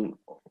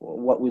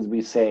what would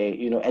we say,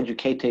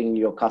 educating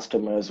your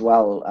customer as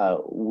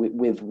well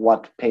with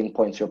what pain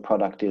points your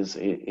product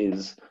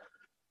is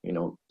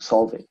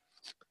solving.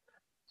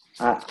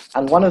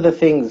 And one of the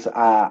things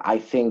I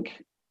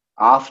think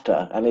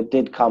after, and it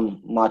did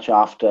come much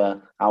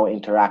after our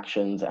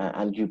interactions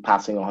and you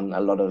passing on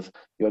a lot of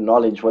your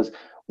knowledge, was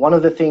one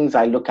of the things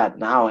I look at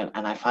now,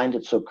 and I find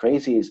it so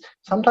crazy, is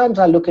sometimes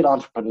I look at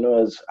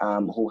entrepreneurs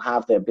who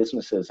have their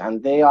businesses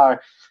and they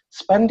are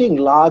spending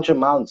large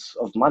amounts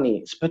of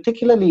money,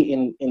 particularly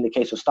in the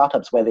case of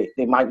startups where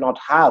they might not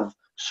have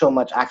so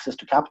much access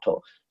to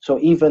capital. So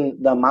even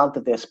the amount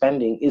that they're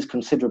spending is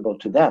considerable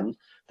to them.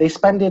 They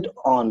spend it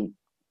on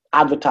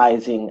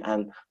advertising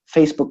and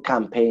Facebook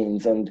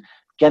campaigns and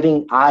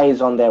getting eyes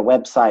on their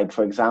website,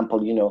 for example,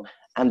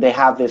 and they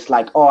have this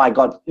like, oh, I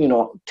got,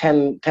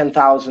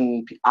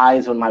 10,000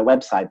 eyes on my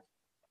website.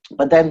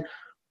 But then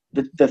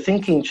the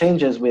thinking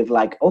changes with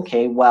like,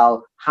 okay,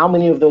 well, how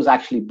many of those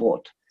actually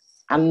bought?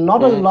 And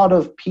not a lot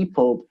of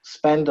people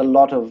spend a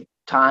lot of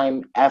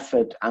time,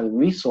 effort, and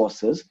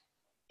resources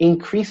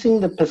increasing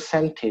the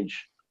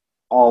percentage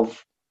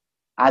of,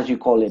 as you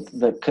call it,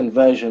 the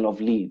conversion of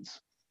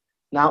leads.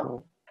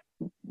 Now,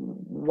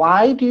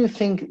 why do you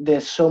think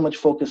there's so much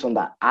focus on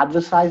that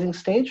advertising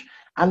stage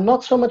and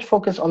not so much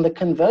focus on the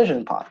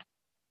conversion part?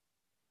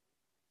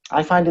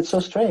 I find it so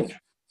strange.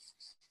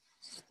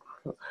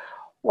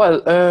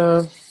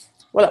 Well,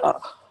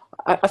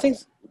 I think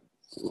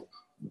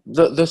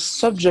the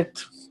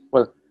subject.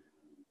 Well,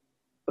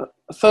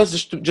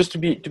 first, just to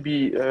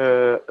be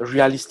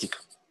realistic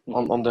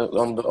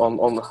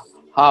on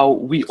how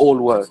we all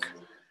work.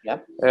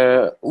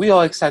 We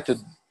are excited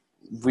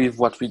with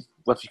what we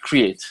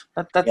create.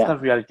 That's the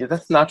reality.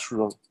 That's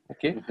natural.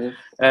 Okay,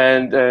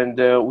 and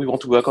we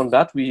want to work on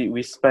that.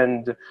 We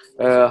spend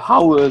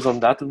hours on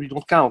that. We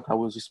don't count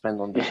hours we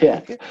spend on that.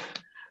 Okay?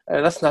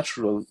 That's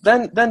natural.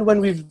 Then when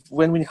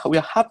we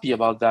are happy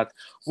about that,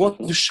 we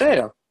want to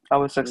share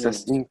our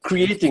success in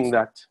creating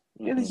that.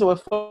 This is our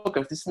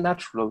focus. This is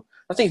natural.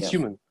 I think it's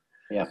human.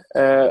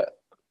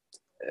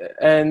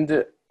 And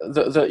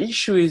the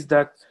issue is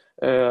that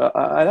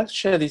I like to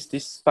share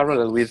this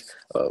parallel with.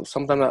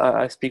 Sometimes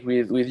I speak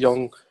with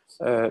young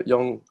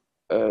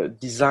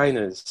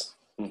designers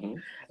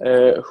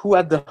who,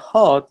 at the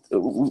heart,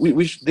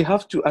 which they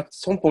have to at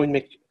some point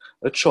make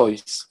a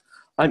choice.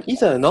 I'm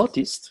either an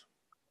artist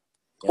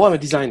or I'm a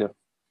designer.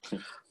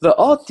 The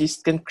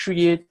artist can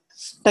create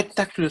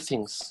spectacular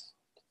things,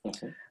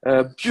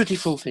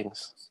 beautiful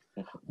things,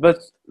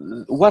 but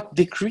what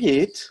they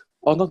create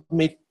are not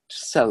made to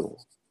sell.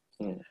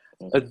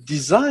 A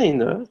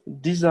designer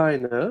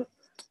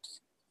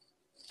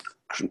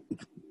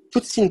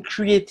puts in a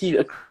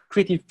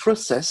creative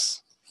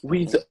process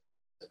with the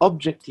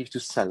objective to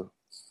sell.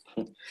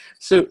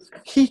 So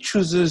he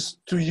chooses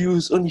to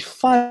use only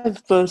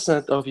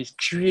 5% of his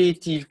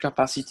creative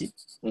capacity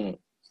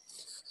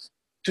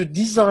to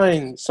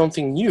design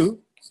something new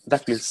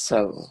that will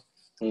sell.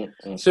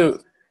 So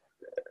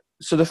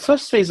the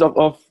first phase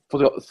for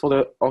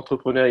the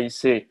entrepreneur is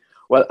say,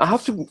 well, I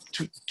have to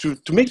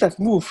make that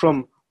move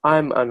from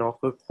I'm an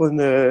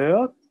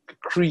entrepreneur,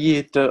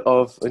 creator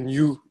of a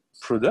new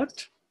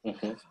product,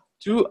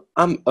 to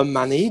I'm a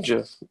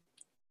manager.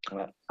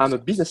 I'm a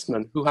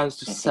businessman who has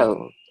to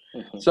sell.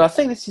 So I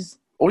think this is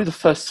only the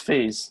first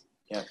phase.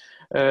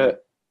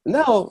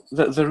 Now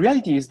the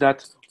reality is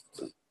that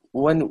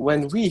when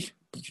we,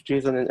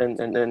 Jason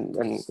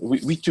and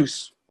we too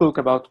spoke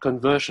about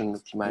conversion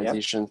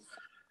optimization,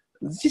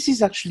 this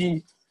is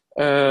actually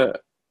a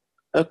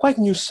quite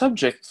new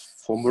subject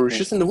for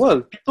Mauritius in the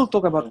world. People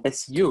talk about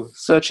SEO,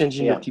 search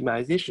engine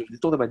optimization. They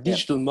talk about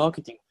digital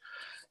marketing.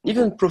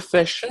 Even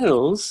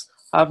professionals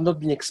have not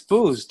been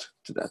exposed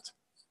to that,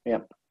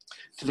 Yeah.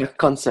 to that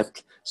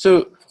concept.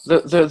 So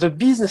the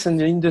business and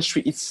the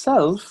industry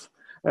itself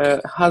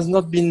has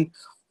not been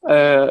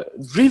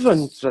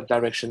driven to that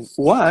direction.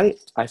 Why,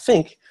 I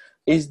think,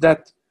 is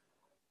that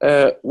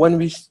when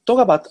we talk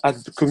about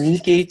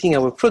communicating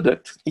our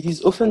product, it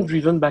is often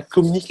driven by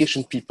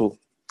communication people,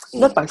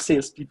 not by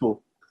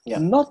salespeople. Yeah.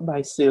 Not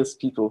by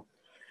salespeople.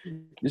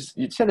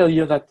 You said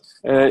earlier that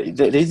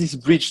there is this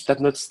bridge that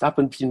not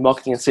happened between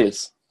marketing and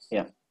sales.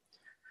 Yeah.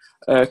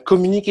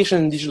 Communication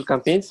and digital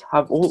campaigns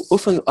have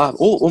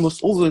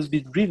almost always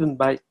been driven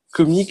by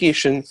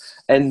communication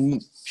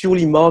and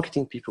purely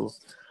marketing people.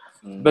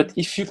 But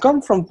if you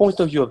come from point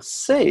of view of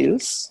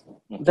sales,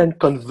 then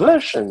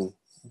conversion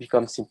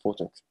becomes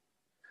important.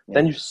 Yeah.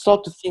 Then you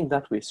start to think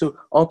that way. So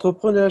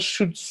entrepreneurs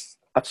should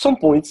at some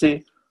point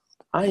say,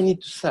 I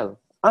need to sell,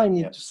 I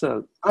need to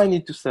sell, I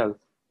need to sell,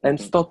 and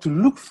start to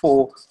look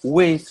for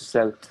ways to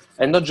sell,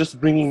 and not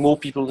just bringing more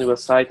people to your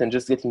site and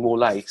just getting more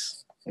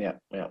likes. Yeah,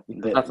 yeah.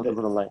 That's the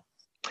bottom line.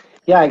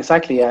 Yeah,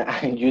 exactly.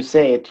 And you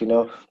say it,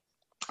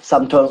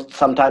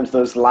 sometimes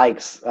those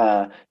likes,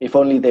 if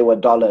only they were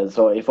dollars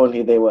or if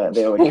only they were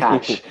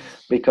cash,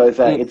 because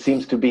it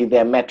seems to be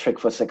their metric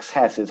for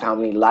success is how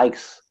many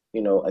likes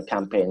a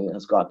campaign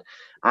has got.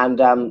 And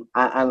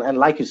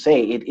like you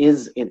say, it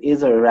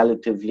is a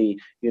relatively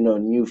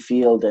new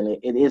field, and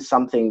it is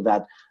something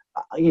that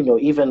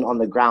even on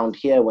the ground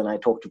here when I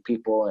talk to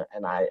people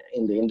and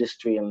in the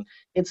industry, and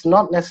it's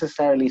not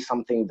necessarily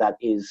something that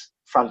is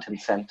front and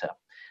center.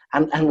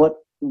 And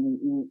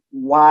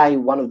why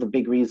one of the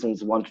big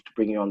reasons I wanted to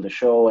bring you on the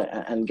show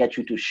and get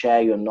you to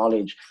share your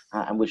knowledge,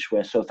 and which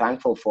we're so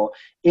thankful for,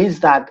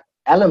 is that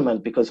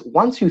element, because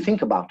once you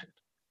think about it,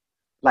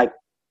 like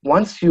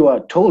once you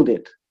are told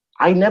it,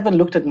 I never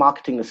looked at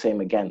marketing the same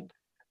again,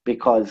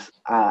 because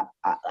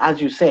as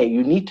you say,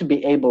 you need to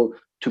be able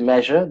to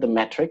measure the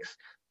metrics.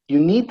 You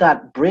need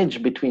that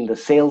bridge between the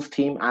sales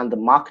team and the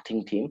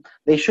marketing team.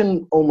 They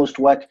shouldn't almost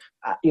work,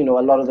 a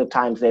lot of the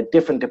times they're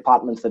different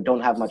departments that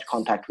don't have much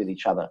contact with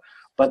each other.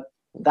 But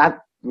that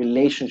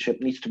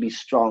relationship needs to be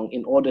strong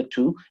in order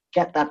to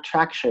get that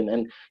traction.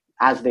 And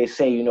as they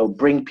say,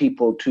 bring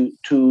people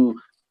to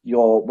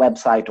your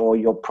website or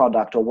your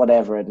product or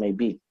whatever it may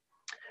be.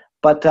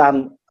 But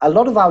a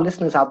lot of our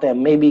listeners out there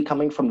may be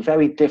coming from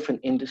very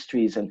different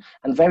industries and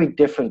very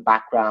different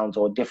backgrounds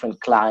or different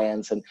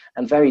clients and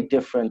very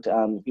different,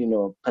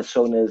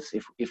 personas,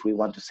 if we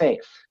want to say.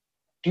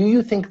 Do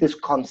you think this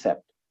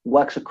concept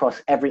works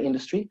across every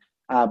industry,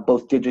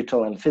 both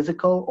digital and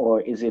physical,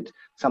 or is it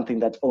something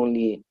that's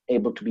only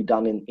able to be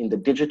done in the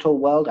digital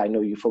world? I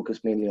know you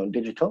focus mainly on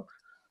digital.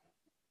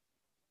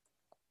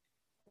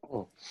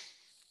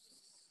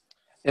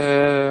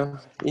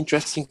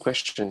 Interesting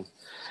question.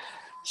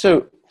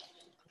 So,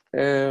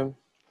 I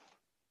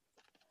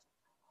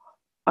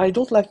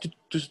don't like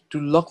to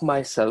lock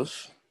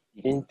myself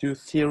into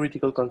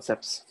theoretical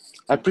concepts.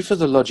 I prefer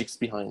the logics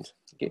behind.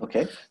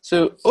 Okay.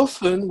 So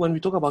often when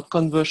we talk about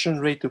conversion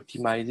rate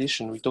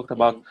optimization, we talk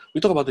about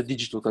the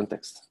digital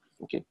context.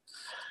 Okay.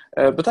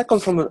 But I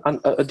come from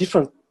a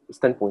different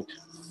standpoint.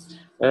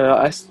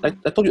 I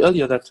told you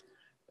earlier that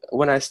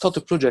when I start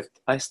a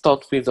project, I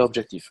start with the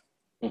objective.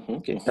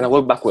 Okay, and I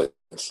work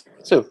backwards.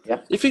 So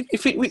if we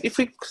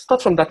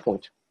start from that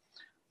point,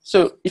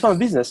 so if I'm a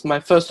business,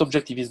 my first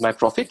objective is my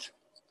profit.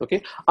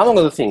 Okay, among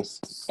other things,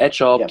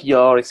 HR,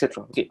 PR,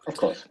 etc. Okay, of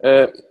course.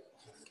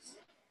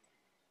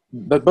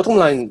 But bottom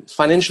line,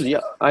 financially,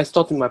 I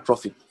start with my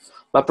profit.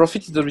 My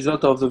profit is the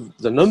result of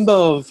the number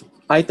of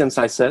items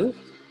I sell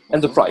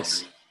and the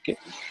price. Okay,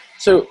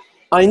 so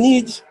I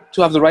need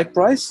to have the right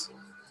price,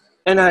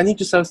 and I need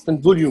to sell a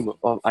certain volume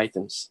of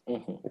items.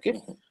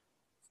 Okay.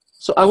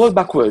 So I work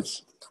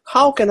backwards.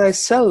 How can I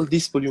sell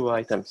this volume of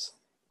items?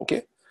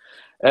 Okay,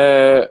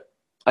 I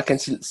can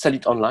sell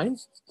it online,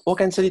 or I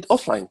can sell it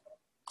offline.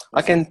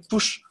 I can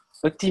push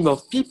a team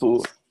of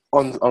people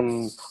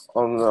on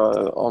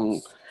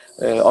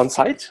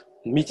site,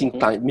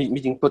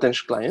 meeting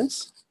potential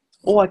clients,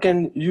 or I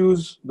can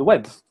use the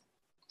web.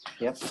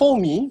 For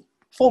me,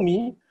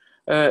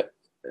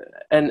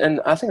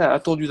 and I think I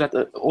told you that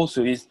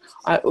also, is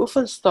I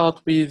often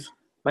start with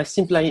by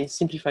simplifying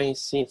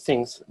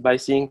things by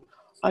saying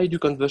I do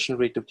conversion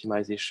rate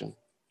optimization.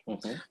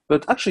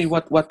 But actually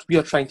what we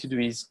are trying to do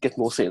is get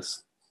more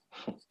sales.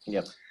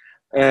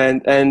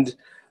 And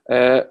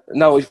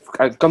now if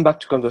I come back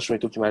to conversion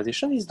rate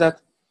optimization, is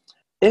that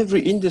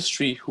every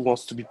industry who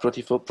wants to be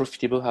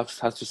profitable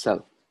has to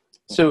sell.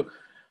 So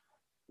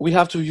we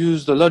have to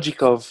use the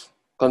logic of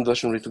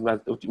conversion rate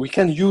optimization. We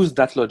can use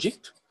that logic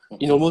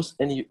in almost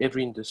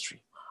every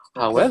industry.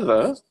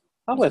 However,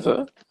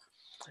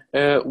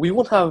 we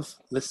won't have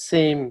the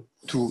same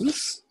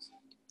tools,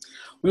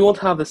 we won't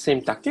have the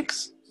same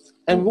tactics,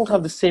 and we won't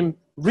have the same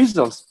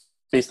results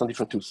based on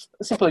different tools.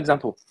 A simple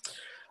example.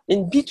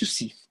 In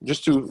B2C,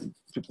 just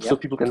so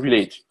people can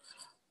relate,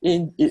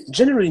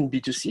 generally in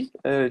B2C,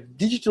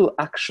 digital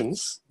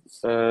actions,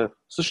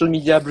 social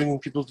media bringing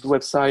people to the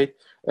website,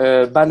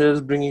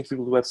 banners bringing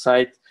people to the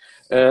website,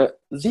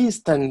 these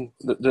tend,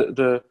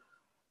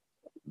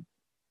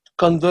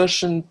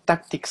 conversion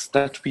tactics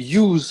that we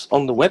use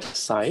on the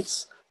websites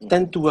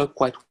tend to work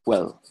quite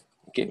well,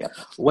 okay,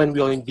 when we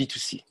are in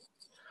B2C.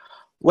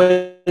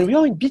 When we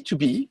are in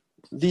B2B,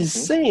 these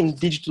same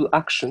digital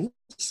actions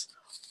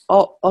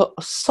are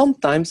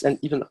sometimes and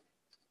even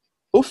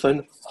often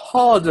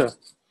harder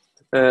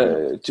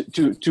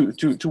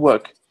to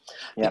work.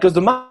 Because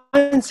the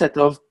mindset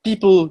of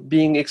people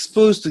being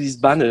exposed to these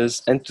banners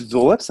and to the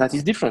website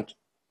is different.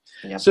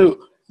 So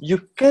you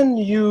can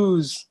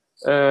use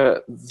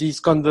these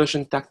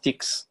conversion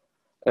tactics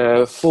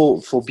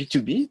for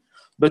B2B,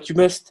 but you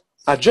must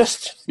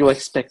adjust your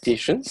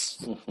expectations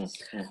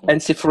and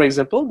say, for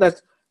example, that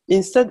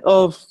instead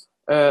of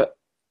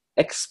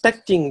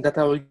expecting that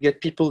I will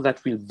get people that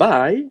will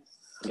buy,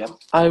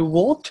 I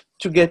want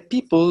to get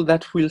people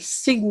that will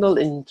signal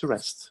an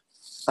interest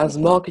as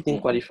marketing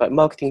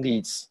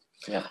leads.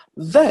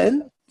 Then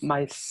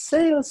my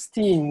sales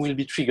team will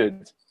be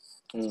triggered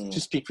to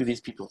speak with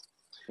these people.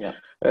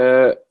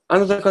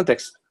 Another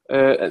context,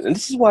 and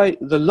this is why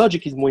the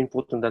logic is more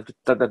important than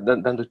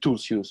the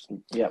tools used.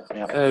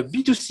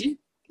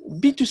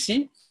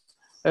 B2C,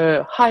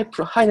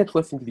 high net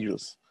worth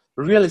individuals,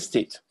 real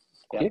estate.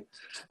 Okay,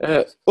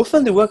 often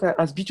they work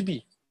as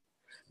B2B,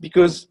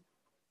 because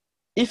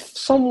if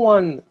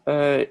someone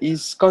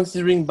is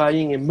considering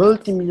buying a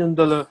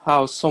multi-million-dollar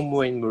house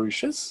somewhere in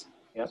Mauritius,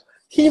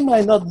 he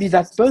might not be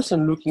that person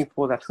looking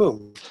for that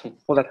home,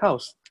 for that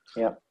house.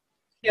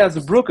 He has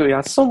a broker, he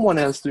has someone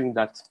else doing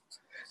that.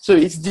 So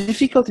it's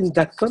difficult in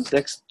that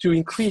context to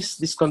increase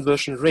this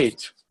conversion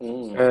rate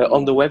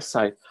on the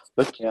website.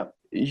 But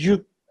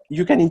you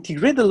can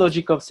integrate the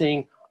logic of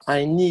saying,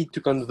 I need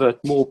to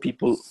convert more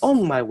people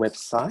on my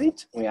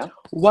website.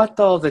 What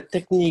are the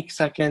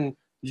techniques I can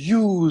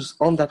use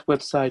on that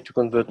website to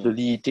convert the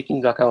lead, taking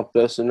into account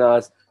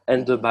personas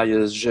and the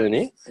buyer's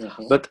journey?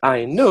 But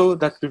I know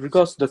that with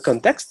regards to the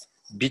context,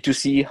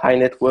 B2C, high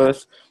net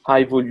worth,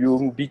 high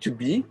volume,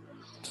 B2B,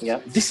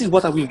 this is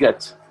what I will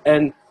get.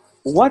 And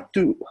what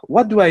do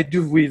I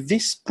do with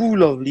this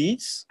pool of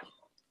leads,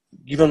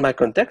 given my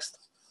context,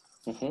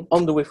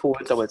 on the way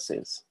forward towards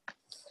sales?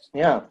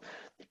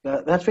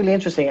 That's really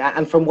interesting.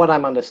 And from what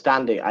I'm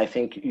understanding, I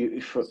think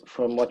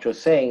from what you're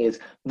saying is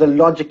the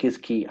logic is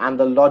key, and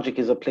the logic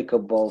is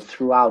applicable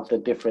throughout the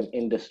different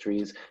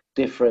industries,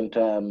 different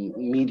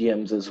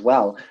mediums as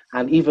well.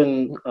 And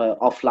even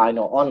offline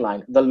or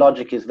online, the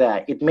logic is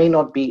there. It may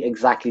not be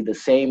exactly the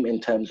same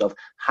in terms of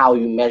how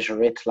you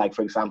measure it. Like,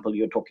 for example,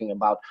 you're talking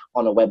about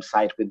on a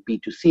website with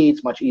B2C,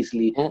 it's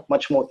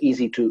much more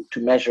easy to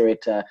measure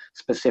it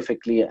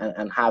specifically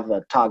and have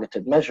a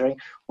targeted measuring.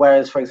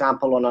 Whereas, for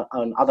example,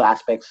 on other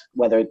aspects,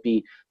 whether it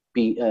be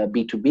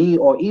B2B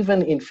or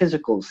even in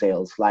physical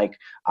sales, like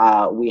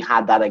we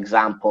had that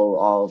example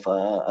of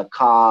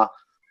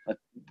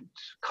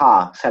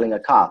selling a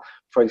car.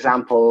 For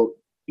example,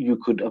 you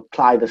could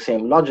apply the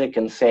same logic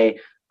and say,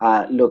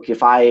 look,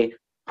 if I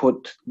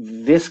put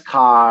this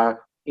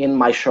car in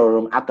my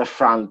showroom at the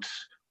front,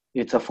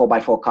 it's a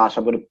 4x4 car, so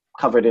I'm going to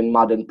cover it in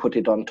mud and put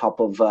it on top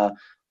of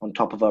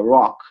a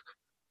rock.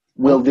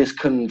 Will this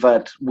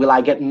convert? Will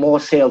I get more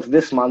sales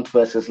this month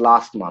versus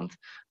last month?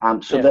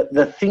 So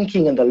the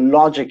thinking and the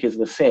logic is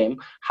the same.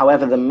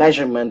 However, the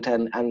measurement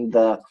and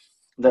the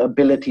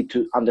ability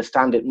to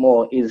understand it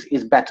more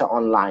is better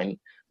online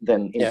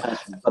than in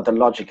person, but the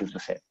logic is the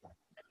same.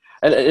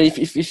 And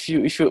if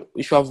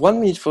you have 1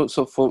 minute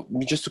for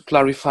me just to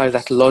clarify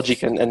that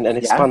logic and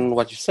expand on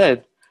what you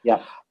said,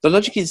 the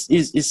logic is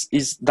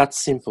that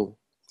simple.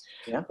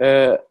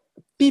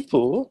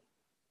 People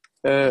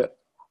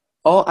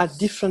are at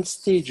different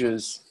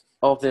stages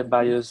of their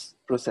buyer's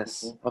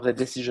process, of their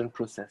decision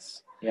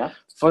process.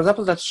 For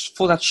example,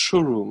 for that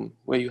showroom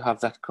where you have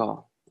that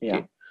car.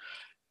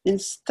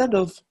 Instead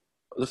of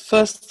the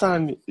first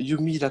time you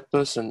meet that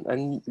person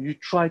and you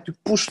try to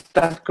push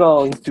that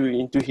car into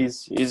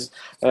his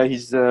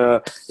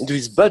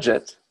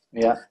budget,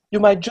 you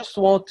might just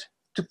want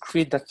to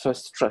create that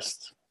first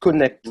trust,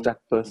 connect to that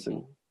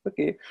person.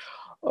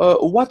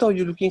 What are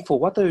you looking for?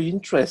 What are your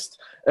interests?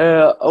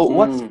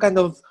 What kind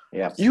of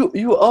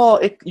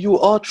you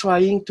are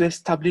trying to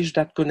establish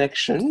that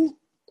connection,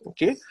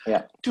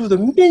 to the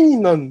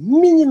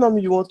minimum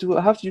you want to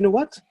have. You know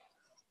what?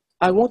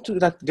 I want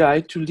that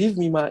guy to leave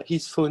me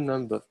his phone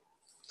number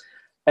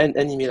and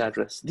an email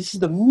address. This is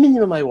the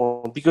minimum I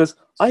want, because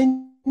I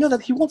know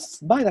that he wants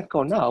to buy that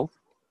car now.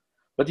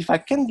 But if I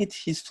can get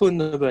his phone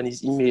number and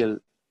his email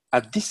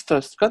at this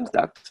first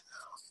contact,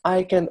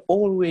 I can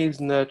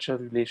always nurture a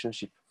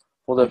relationship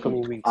for the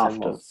coming weeks and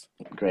months.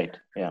 Great.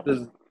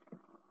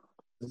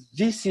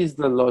 This is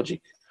the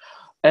logic.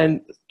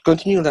 And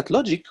continuing that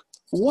logic,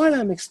 while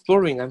I'm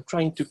exploring, I'm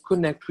trying to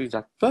connect with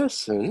that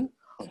person,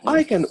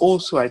 I can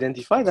also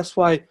identify, that's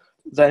why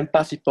the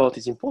empathy part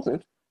is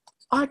important,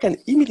 I can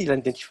immediately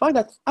identify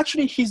that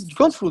actually he's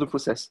gone through the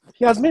process.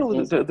 He has made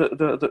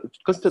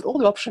considered all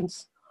the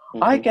options.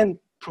 I can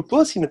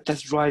propose him a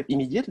test drive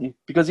immediately,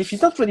 because if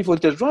he's not ready for a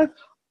test drive,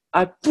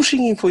 I'm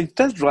pushing him for a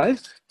test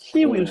drive,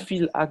 he will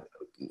feel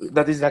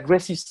that is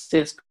aggressive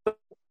sales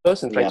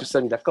person trying to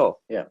sell me that car.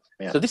 Yeah.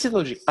 So this is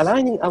logic.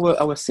 Aligning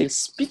our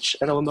sales pitch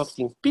and our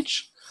marketing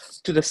pitch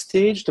to the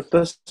stage the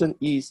person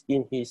is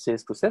in his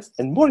sales process,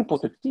 and more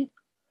importantly,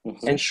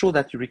 ensure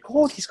that you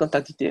record his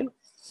contact detail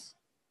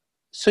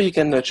so you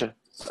can nurture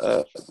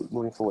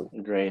moving forward.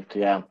 Great,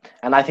 yeah.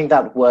 And I think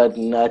that word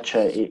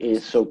nurture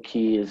is so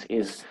key,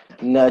 is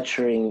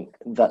nurturing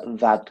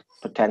that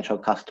potential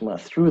customer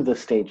through the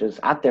stages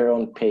at their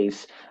own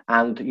pace.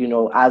 And, you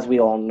know, as we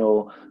all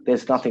know,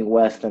 there's nothing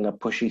worse than a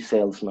pushy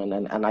salesman.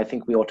 And I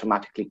think we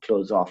automatically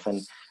close off.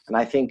 And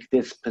I think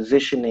this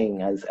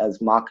positioning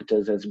as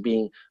marketers as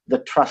being the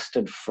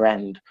trusted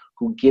friend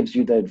who gives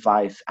you the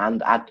advice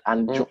and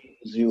joins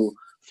you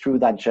through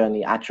that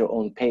journey at your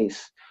own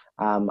pace,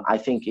 I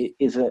think it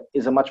is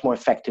a much more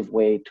effective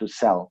way to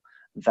sell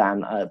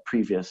than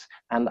previous.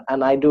 And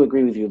I do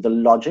agree with you. The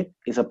logic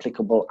is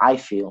applicable, I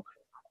feel,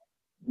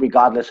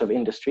 regardless of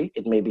industry.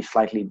 It may be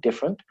slightly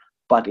different,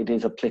 but it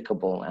is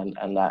applicable. And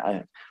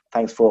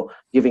thanks for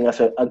giving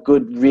us a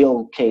good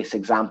real case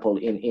example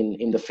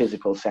in the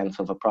physical sense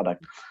of a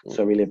product.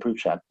 So really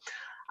appreciate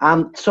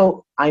that.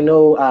 So I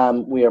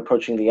know we are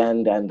approaching the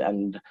end,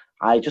 and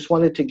I just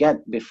wanted to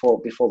get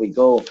before we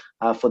go,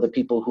 for the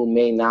people who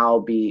may now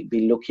be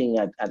looking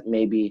at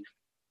maybe,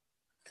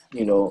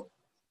 you know,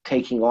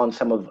 taking on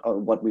some of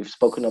what we've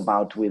spoken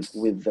about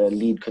with the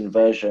lead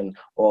conversion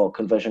or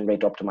conversion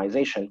rate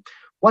optimization.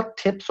 What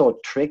tips or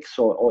tricks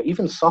or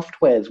even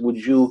softwares would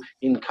you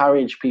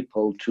encourage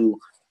people to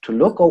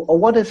look, or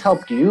what has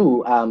helped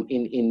you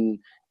in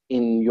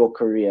your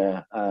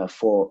career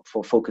for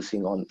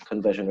focusing on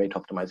conversion rate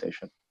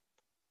optimization?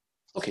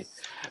 Okay.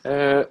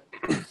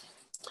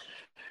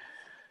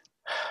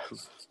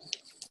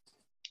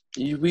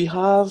 We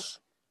have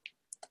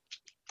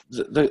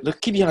the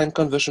key behind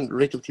conversion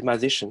rate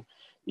optimization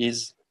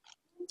is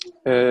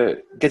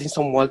getting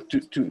someone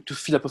to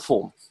fill up a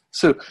form.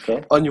 So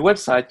on your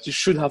website, you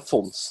should have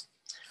forms.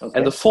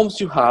 And the forms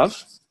you have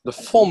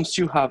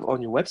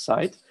on your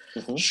website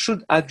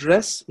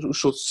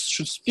should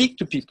speak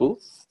to people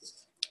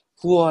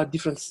who are at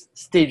different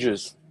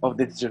stages of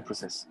the decision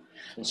process.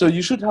 So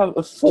you should have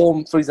a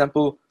form, for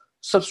example,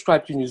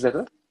 subscribe to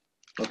newsletter.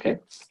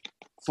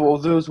 For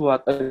those who are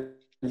at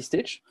early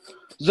stage.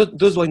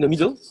 Those who are in the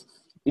middle,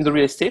 in the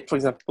real estate, for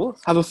example,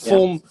 have a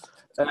form,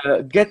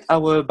 get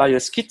our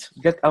buyer's kit,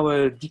 get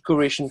our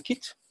decoration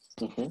kit,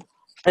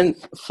 and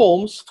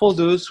forms for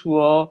those who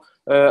are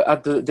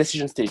at the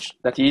decision stage.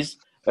 That is,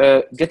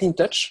 get in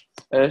touch,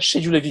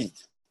 schedule a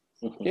visit.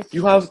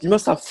 You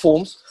must have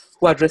forms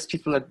who address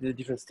people at the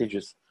different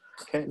stages.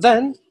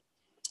 Then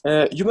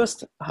you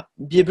must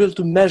be able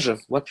to measure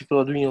what people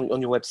are doing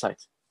on your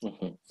website,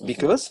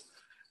 because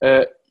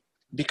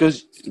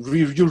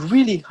you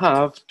really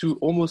have to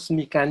almost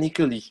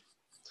mechanically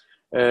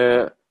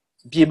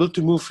be able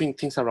to move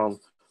things around,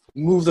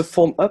 move the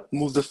form up,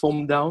 move the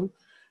form down,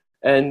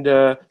 and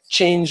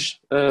change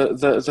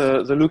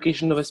the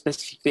location of a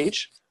specific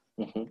page,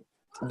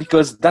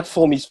 because that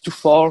form is too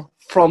far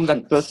from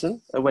that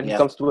person when it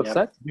comes to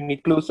website. You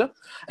need closer,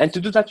 and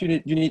to do that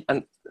you need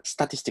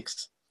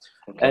statistics,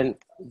 and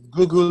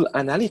Google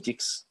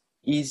Analytics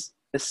is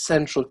a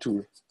central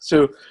tool.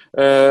 So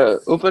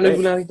open a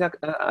Google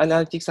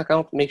Analytics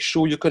account, make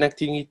sure you're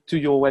connecting it to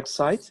your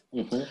website,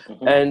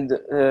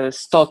 and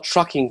start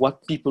tracking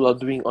what people are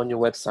doing on your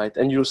website.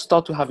 And you'll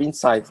start to have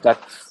insights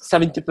that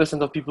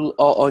 70% of people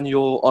are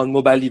on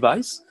mobile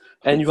device,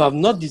 and you have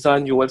not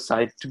designed your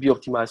website to be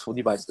optimized for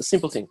device. A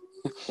simple thing.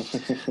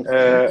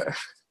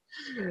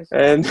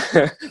 And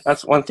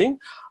that's one thing.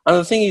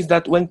 Another thing is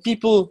that when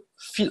people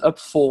fill up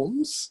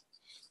forms,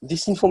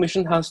 this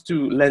information has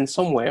to land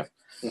somewhere.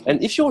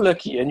 And if you're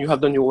lucky and you have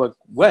done your work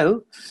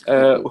well,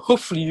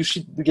 hopefully you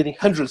should be getting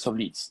hundreds of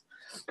leads.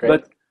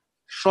 But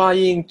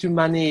trying to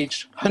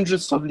manage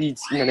hundreds of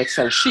leads in an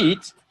Excel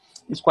sheet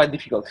is quite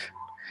difficult.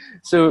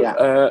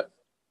 So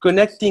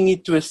connecting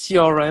it to a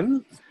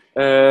CRM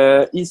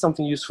is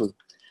something useful.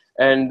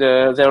 And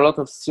there are a lot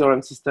of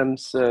CRM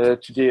systems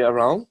today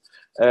around.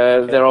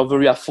 There are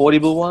very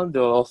affordable ones.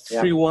 There are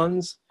free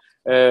ones.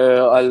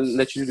 I'll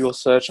let you do a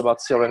search about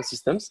CRM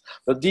systems.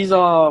 But these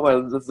are,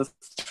 the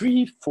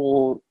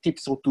 3-4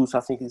 tips or tools I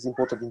think is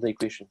important in the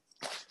equation.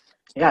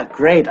 Yeah,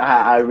 great.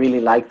 I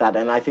really like that.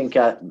 And I think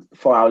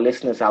for our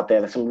listeners out there,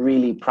 there's some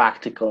really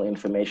practical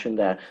information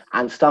there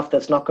and stuff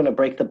that's not going to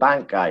break the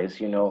bank, guys.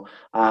 You know,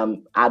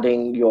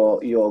 adding your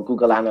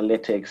Google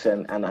Analytics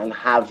and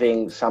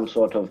having some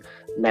sort of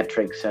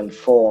metrics and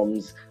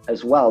forms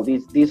as well.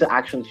 These are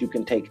actions you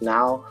can take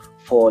now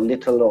for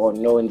little or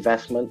no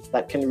investment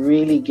that can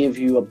really give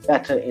you a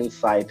better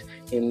insight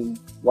in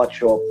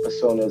what your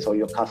personas or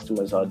your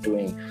customers are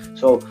doing.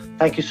 So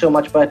thank you so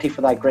much, Berty,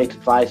 for that great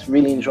advice.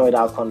 Really enjoyed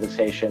our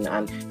conversation,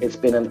 and it's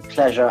been a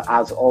pleasure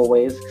as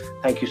always.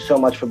 Thank you so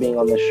much for being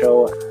on the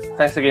show.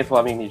 Thanks again for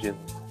having me, Jim.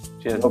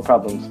 Cheers. No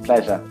problems.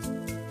 Pleasure.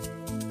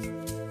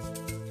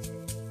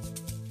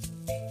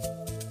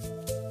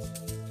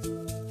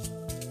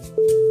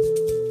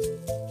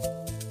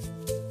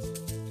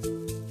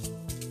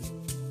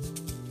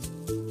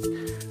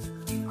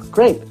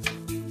 Great.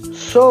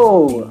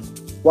 So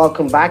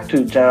Welcome back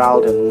to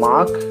Gerald and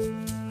Mark.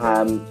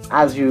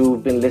 As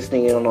you've been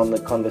listening in on the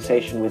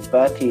conversation with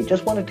Berty,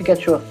 just wanted to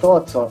get your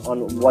thoughts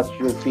on what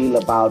you feel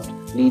about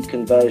lead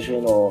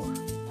conversion or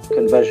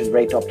conversion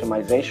rate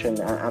optimization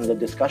and the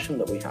discussion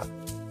that we have.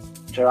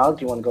 Gerald,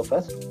 do you want to go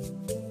first?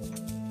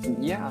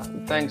 Yeah,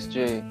 thanks,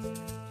 Jay.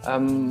 A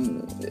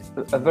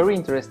very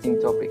interesting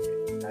topic,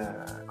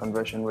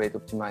 conversion rate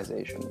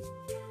optimization.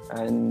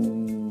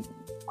 And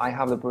I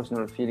have the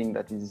personal feeling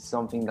that it is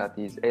something that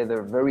is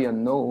either very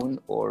unknown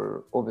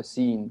or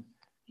overseen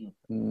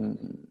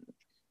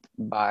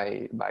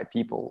by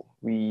people.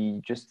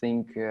 We just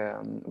think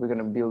we're going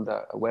to build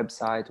a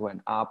website or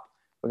an app.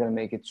 We're going to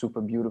make it super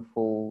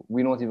beautiful.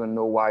 We don't even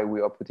know why we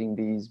are putting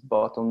these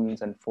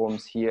buttons and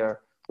forms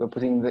here. We're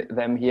putting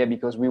them here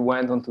because we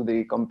went onto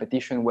the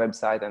competition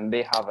website and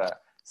they have a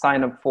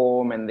sign up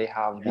form and they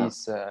have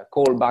this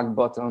callback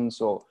button.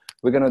 So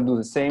we're going to do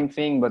the same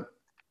thing, but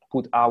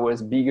put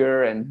ours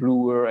bigger and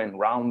bluer and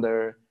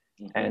rounder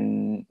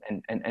and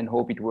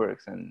hope it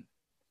works.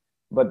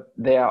 But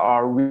there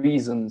are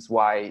reasons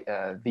why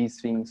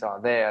these things are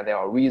there. There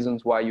are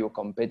reasons why your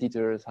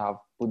competitors have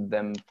put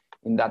them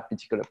in that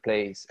particular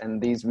place. And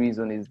this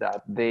reason is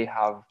that they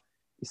have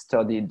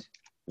studied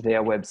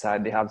their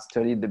website. They have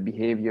studied the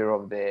behavior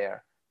of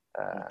their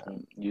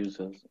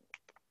users.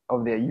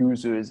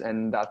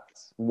 And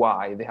that's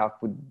why they have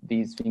put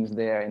these things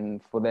there,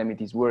 and for them it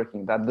is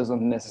working. That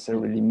doesn't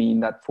necessarily mean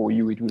that for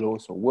you it will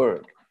also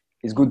work.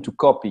 It's good to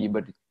copy,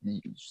 but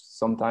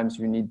sometimes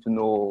you need to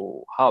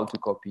know how to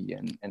copy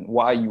and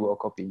why you are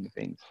copying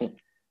things.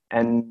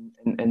 And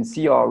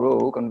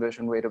CRO,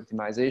 conversion rate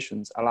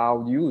optimizations,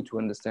 allowed you to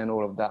understand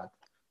all of that.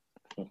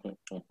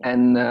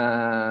 And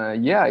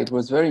it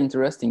was very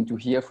interesting to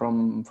hear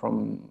from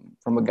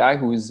a guy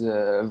who is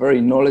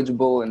very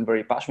knowledgeable and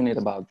very passionate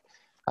about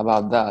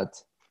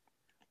that.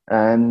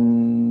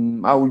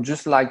 And I would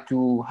just like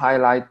to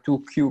highlight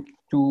two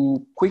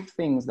quick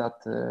things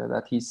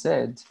that he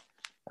said.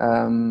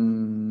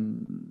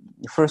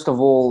 First of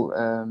all,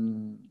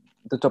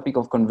 the topic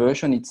of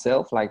conversion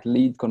itself, like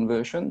lead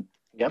conversion.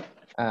 Yep.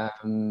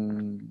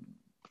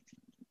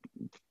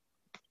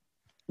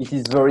 It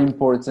is very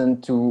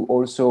important to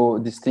also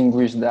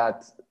distinguish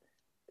that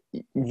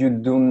you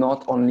do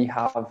not only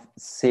have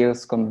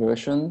sales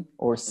conversion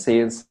or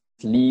sales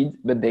lead,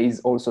 but there is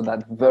also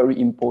that very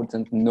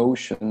important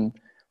notion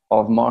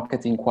of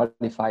marketing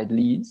qualified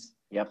leads.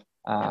 Yep.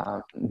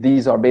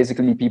 These are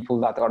basically people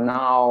that are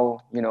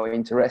now,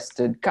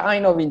 interested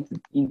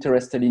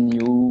in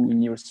you,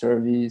 in your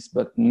service,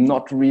 but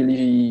not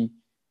really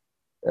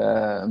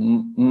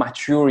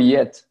mature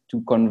yet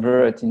to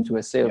convert into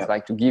a sales,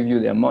 like to give you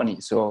their money.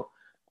 So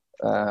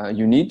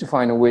you need to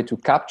find a way to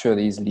capture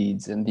these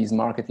leads and these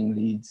marketing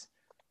leads,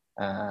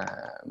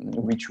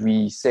 which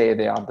we say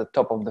they are at the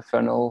top of the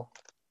funnel,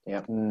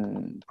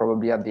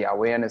 probably at the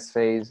awareness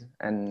phase,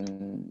 and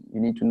you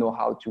need to know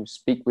how to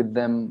speak with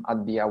them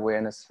at the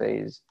awareness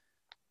phase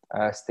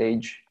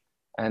stage,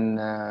 and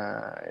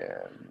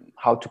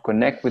how to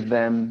connect with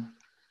them.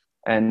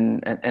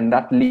 And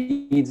that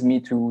leads me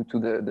to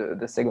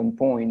the second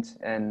point,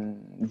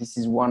 and this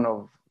is one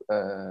of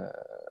a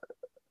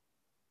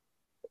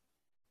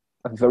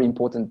very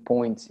important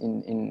point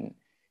in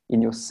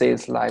your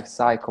sales life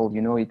cycle.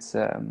 It's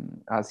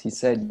as he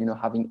said,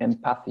 having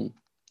empathy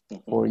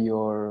for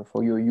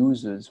your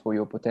users, for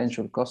your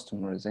potential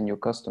customers and your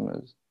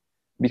customers,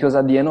 because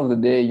at the end of the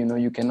day,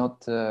 you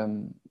cannot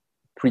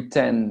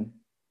pretend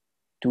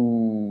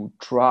to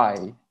try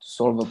to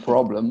solve a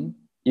problem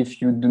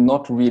if you do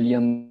not really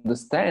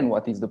understand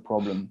what is the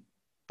problem,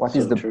 what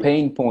is the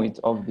pain point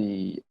of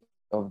the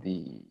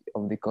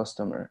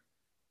customer.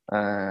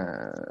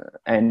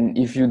 And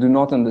if you do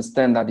not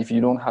understand that, if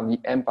you don't have the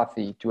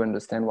empathy to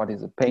understand what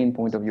is the pain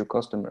point of your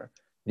customer,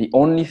 the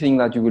only thing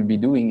that you will be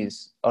doing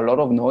is a lot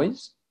of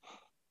noise,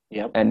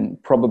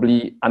 and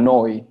probably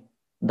annoy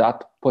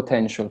that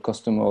potential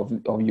customer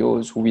of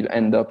yours, who will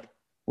end up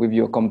with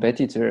your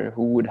competitor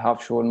who would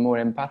have shown more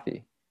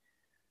empathy.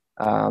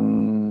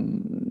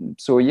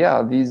 So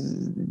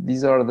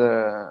these are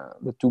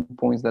the 2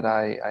 points that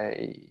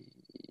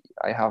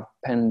I have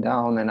penned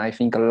down. And I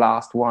think a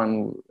last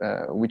one,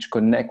 which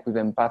connect with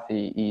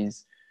empathy,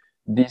 is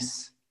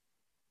this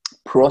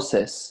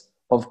process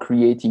of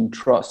creating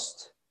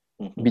trust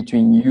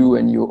between you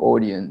and your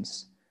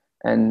audience.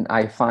 And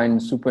I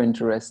find super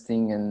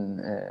interesting, and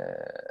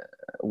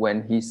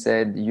when he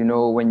said,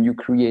 when you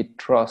create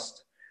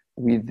trust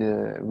with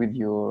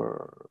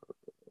your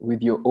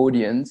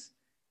audience,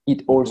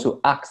 it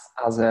also acts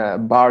as a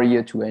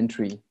barrier to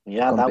entry.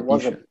 Yeah, that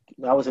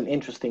was an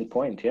interesting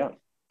point. Yeah,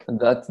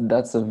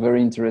 that's a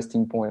very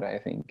interesting point, I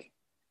think.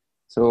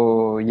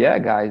 So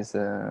guys,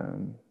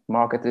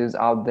 marketers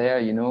out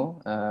there,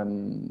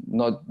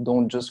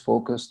 don't just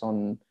focus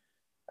on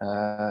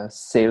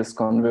sales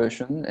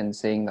conversion and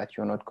saying that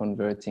you're not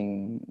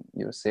converting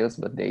your sales,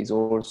 but there is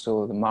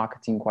also the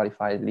marketing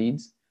qualified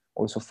leads.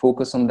 Also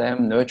focus on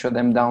them, nurture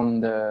them down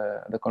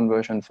the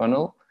conversion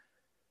funnel,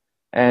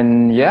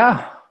 and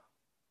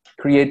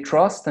create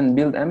trust and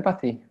build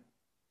empathy.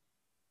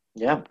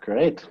 Yeah,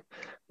 great.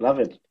 Love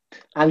it.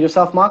 And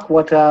yourself, Mark,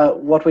 what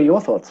were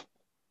your thoughts?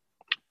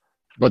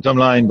 Bottom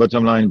line,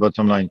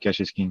 cash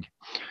is king.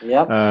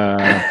 Yep.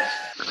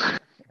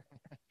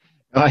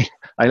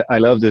 I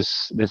love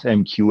this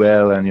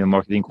MQL and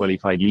marketing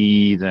qualified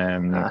leads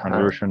and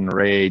conversion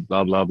rate,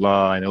 blah blah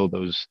blah, and all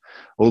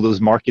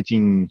those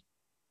marketing.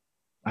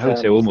 I would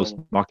say almost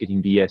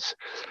marketing BS.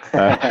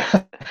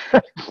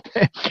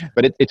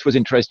 But it was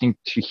interesting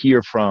to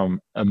hear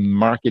from a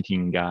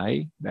marketing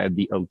guy that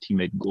the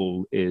ultimate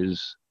goal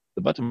is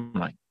the bottom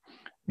line,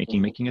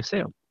 making a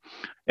sale.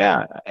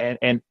 Yeah,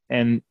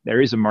 and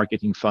there is a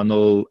marketing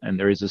funnel and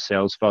there is a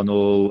sales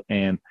funnel,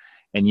 and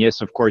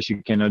yes, of course,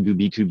 you cannot do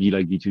B2B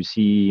like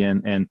B2C,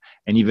 and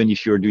even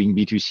if you're doing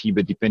B2C,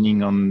 but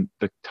depending on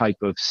the type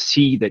of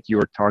C that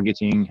you're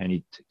targeting,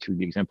 and to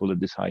the example of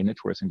this high net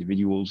worth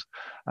individuals,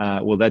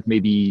 well, that may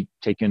be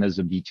taken as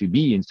a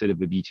B2B instead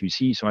of a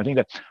B2C. So I think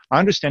that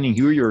understanding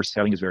who you're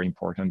selling is very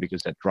important,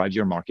 because that drives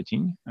your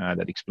marketing,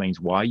 that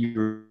explains why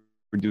you're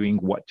doing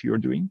what you're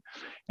doing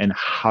and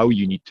how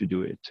you need to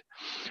do it.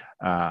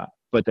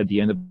 But at the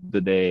end of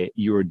the day,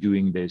 you're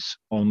doing this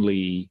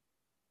only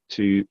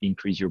to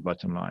increase your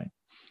bottom line.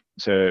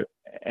 So,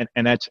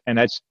 and that's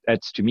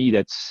to me,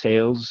 that's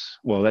sales.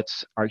 Well,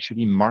 that's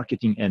actually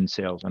marketing and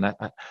sales. And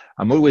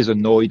I'm always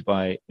annoyed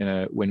by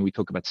when we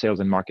talk about sales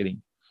and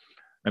marketing,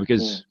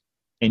 because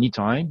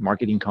anytime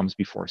marketing comes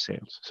before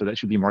sales. So that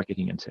should be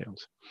marketing and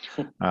sales.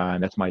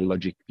 And that's my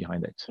logic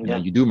behind it. Yeah.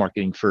 You do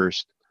marketing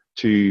first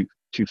to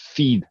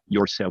feed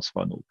your sales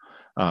funnel.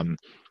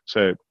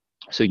 So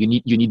you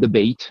need the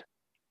bait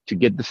to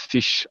get the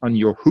fish on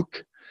your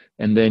hook.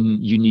 And then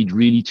you need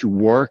really to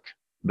work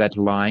that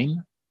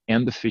line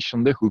and the fish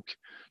on the hook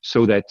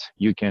so that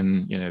you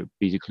can,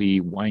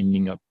 basically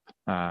winding up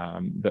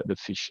the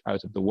fish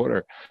out of the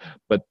water.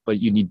 But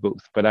you need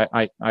both. But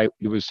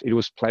it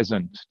was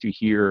pleasant to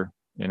hear,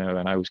 and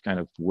I was kind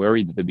of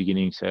worried at the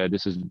beginning. So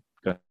this is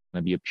going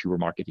to be a pure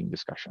marketing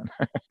discussion,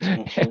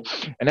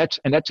 and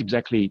that's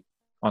exactly,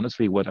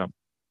 honestly, what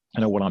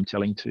I'm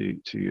telling to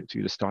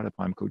the startup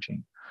I'm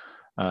coaching,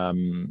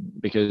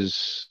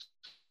 because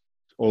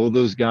all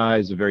those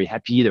guys are very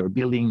happy. They were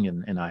building,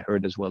 and I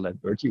heard as well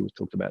that Berty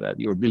talked about that.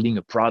 You're building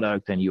a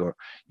product and you're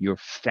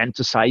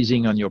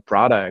fantasizing on your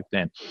product,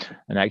 and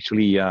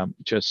actually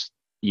just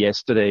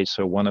yesterday,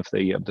 so one of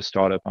the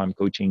startup I'm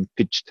coaching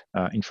pitched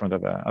in front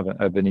of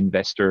an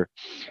investor,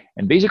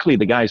 and basically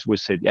the guys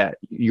said, yeah,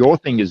 your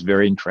thing is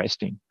very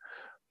interesting,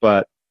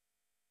 but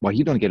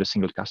you don't get a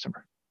single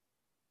customer.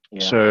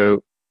 Yeah.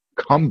 So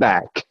come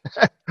back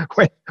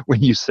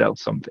when you sell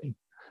something,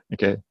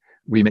 okay?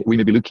 We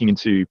may be looking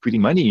into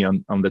putting money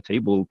on the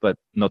table, but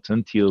not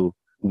until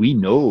we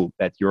know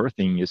that your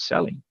thing is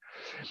selling.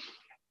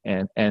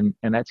 And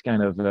that's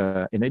kind of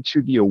and it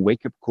should be a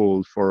wake-up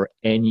call for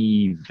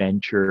any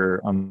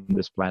venture on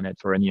this planet,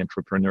 for any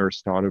entrepreneur,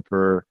 startup,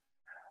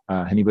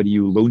 anybody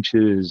who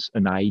launches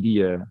an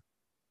idea.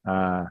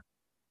 And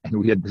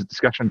we had this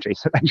discussion,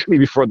 Jason, actually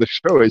before the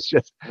show. It's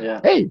just,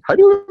 hey, how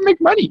do we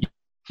make money?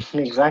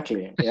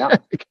 Exactly. Yeah.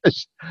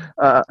 Because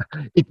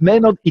it may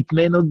not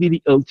be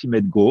the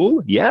ultimate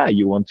goal. Yeah,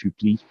 you want to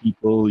please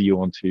people, you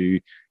want to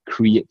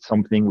create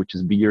something which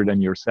is bigger than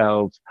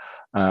yourself.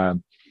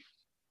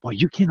 Well,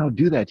 you cannot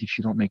do that if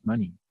you don't make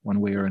money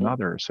one way or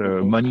another.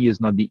 So money is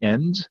not the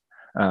end.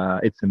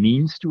 It's a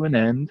means to an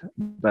end,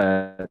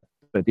 but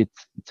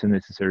it's a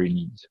necessary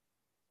means.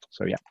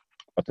 So yeah,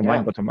 bottom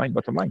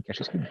line,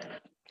 cash is king.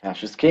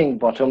 Cash is king,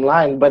 bottom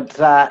line. But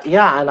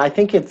and I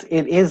think it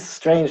is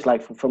strange,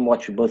 like from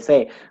what you both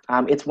say.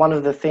 It's one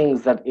of the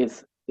things that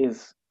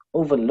is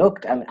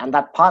overlooked, and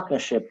that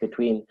partnership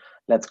between,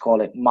 let's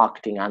call it,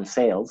 marketing and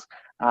sales,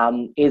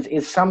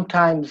 is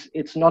sometimes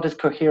it's not as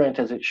coherent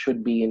as it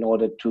should be in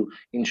order to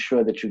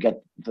ensure that you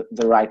get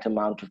the right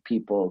amount of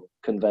people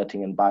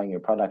converting and buying your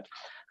product.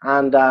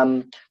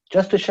 And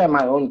just to share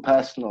my own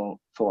personal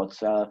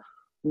thoughts,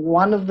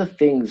 one of the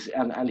things,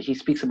 and he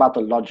speaks about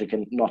the logic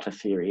and not a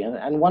theory,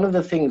 and one of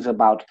the things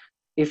about,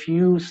 if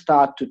you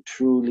start to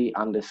truly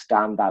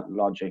understand that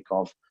logic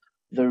of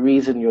the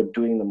reason you're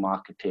doing the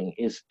marketing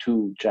is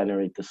to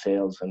generate the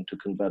sales and to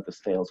convert the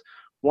sales,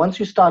 once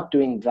you start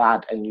doing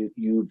that and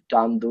you've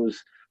done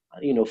those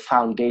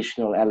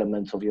foundational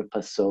elements of your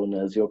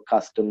personas, your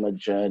customer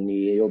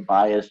journey, your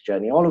buyer's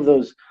journey, all of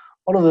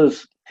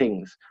those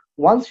things,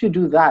 once you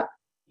do that,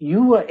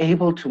 you are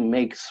able to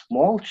make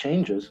small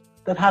changes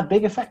that have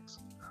big effects.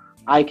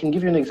 I can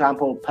give you an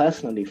example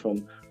personally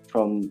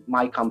from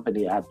my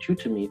company at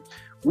TutorMe.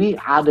 We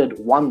added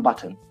one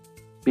button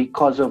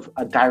because of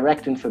a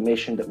direct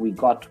information that we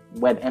got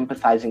when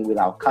empathizing with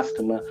our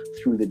customer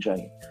through the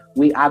journey.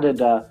 We added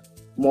a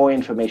more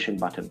information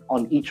button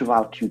on each of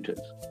our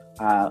tutors,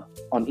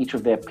 on each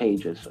of their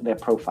pages, their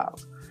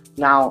profiles.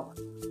 Now,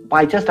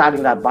 by just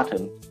adding that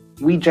button,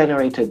 we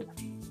generated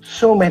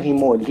so many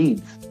more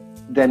leads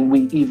than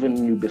we even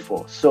knew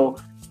before. So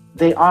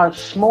they are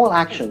small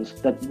actions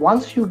that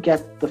once you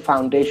get the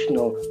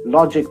foundational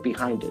logic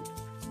behind it,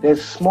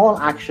 there's small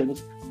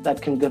actions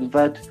that can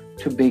convert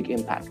to big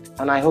impact.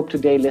 And I hope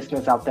today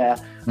listeners out there,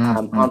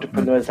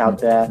 entrepreneurs out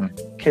there,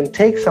 can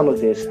take some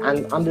of this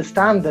and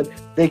understand that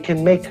they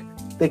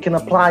can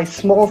apply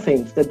small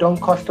things that don't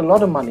cost a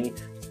lot of money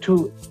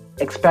to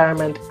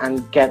experiment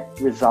and get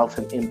results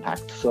and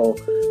impact. So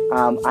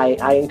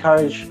I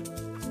encourage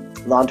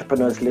the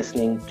entrepreneurs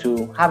listening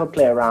to have a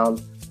play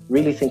around,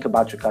 really think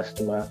about your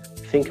customer,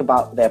 think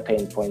about their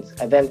pain points,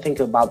 and then think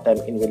about them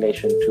in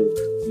relation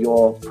to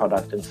your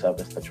product and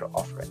service that you're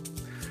offering.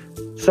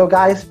 So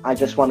guys, I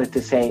just wanted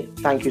to say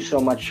thank you so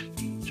much,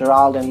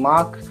 Gerald and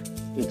Mark.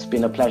 It's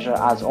been a pleasure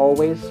as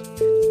always.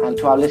 And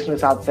to our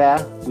listeners out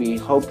there, we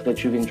hope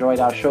that you've enjoyed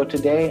our show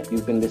today.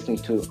 You've been listening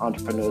to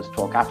Entrepreneurs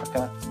Talk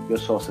Africa, your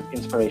source of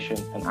inspiration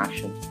and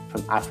action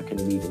from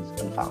African leaders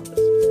and founders.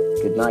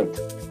 Good night.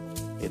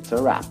 It's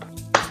a wrap.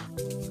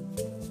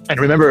 And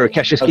remember,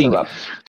 cash is king.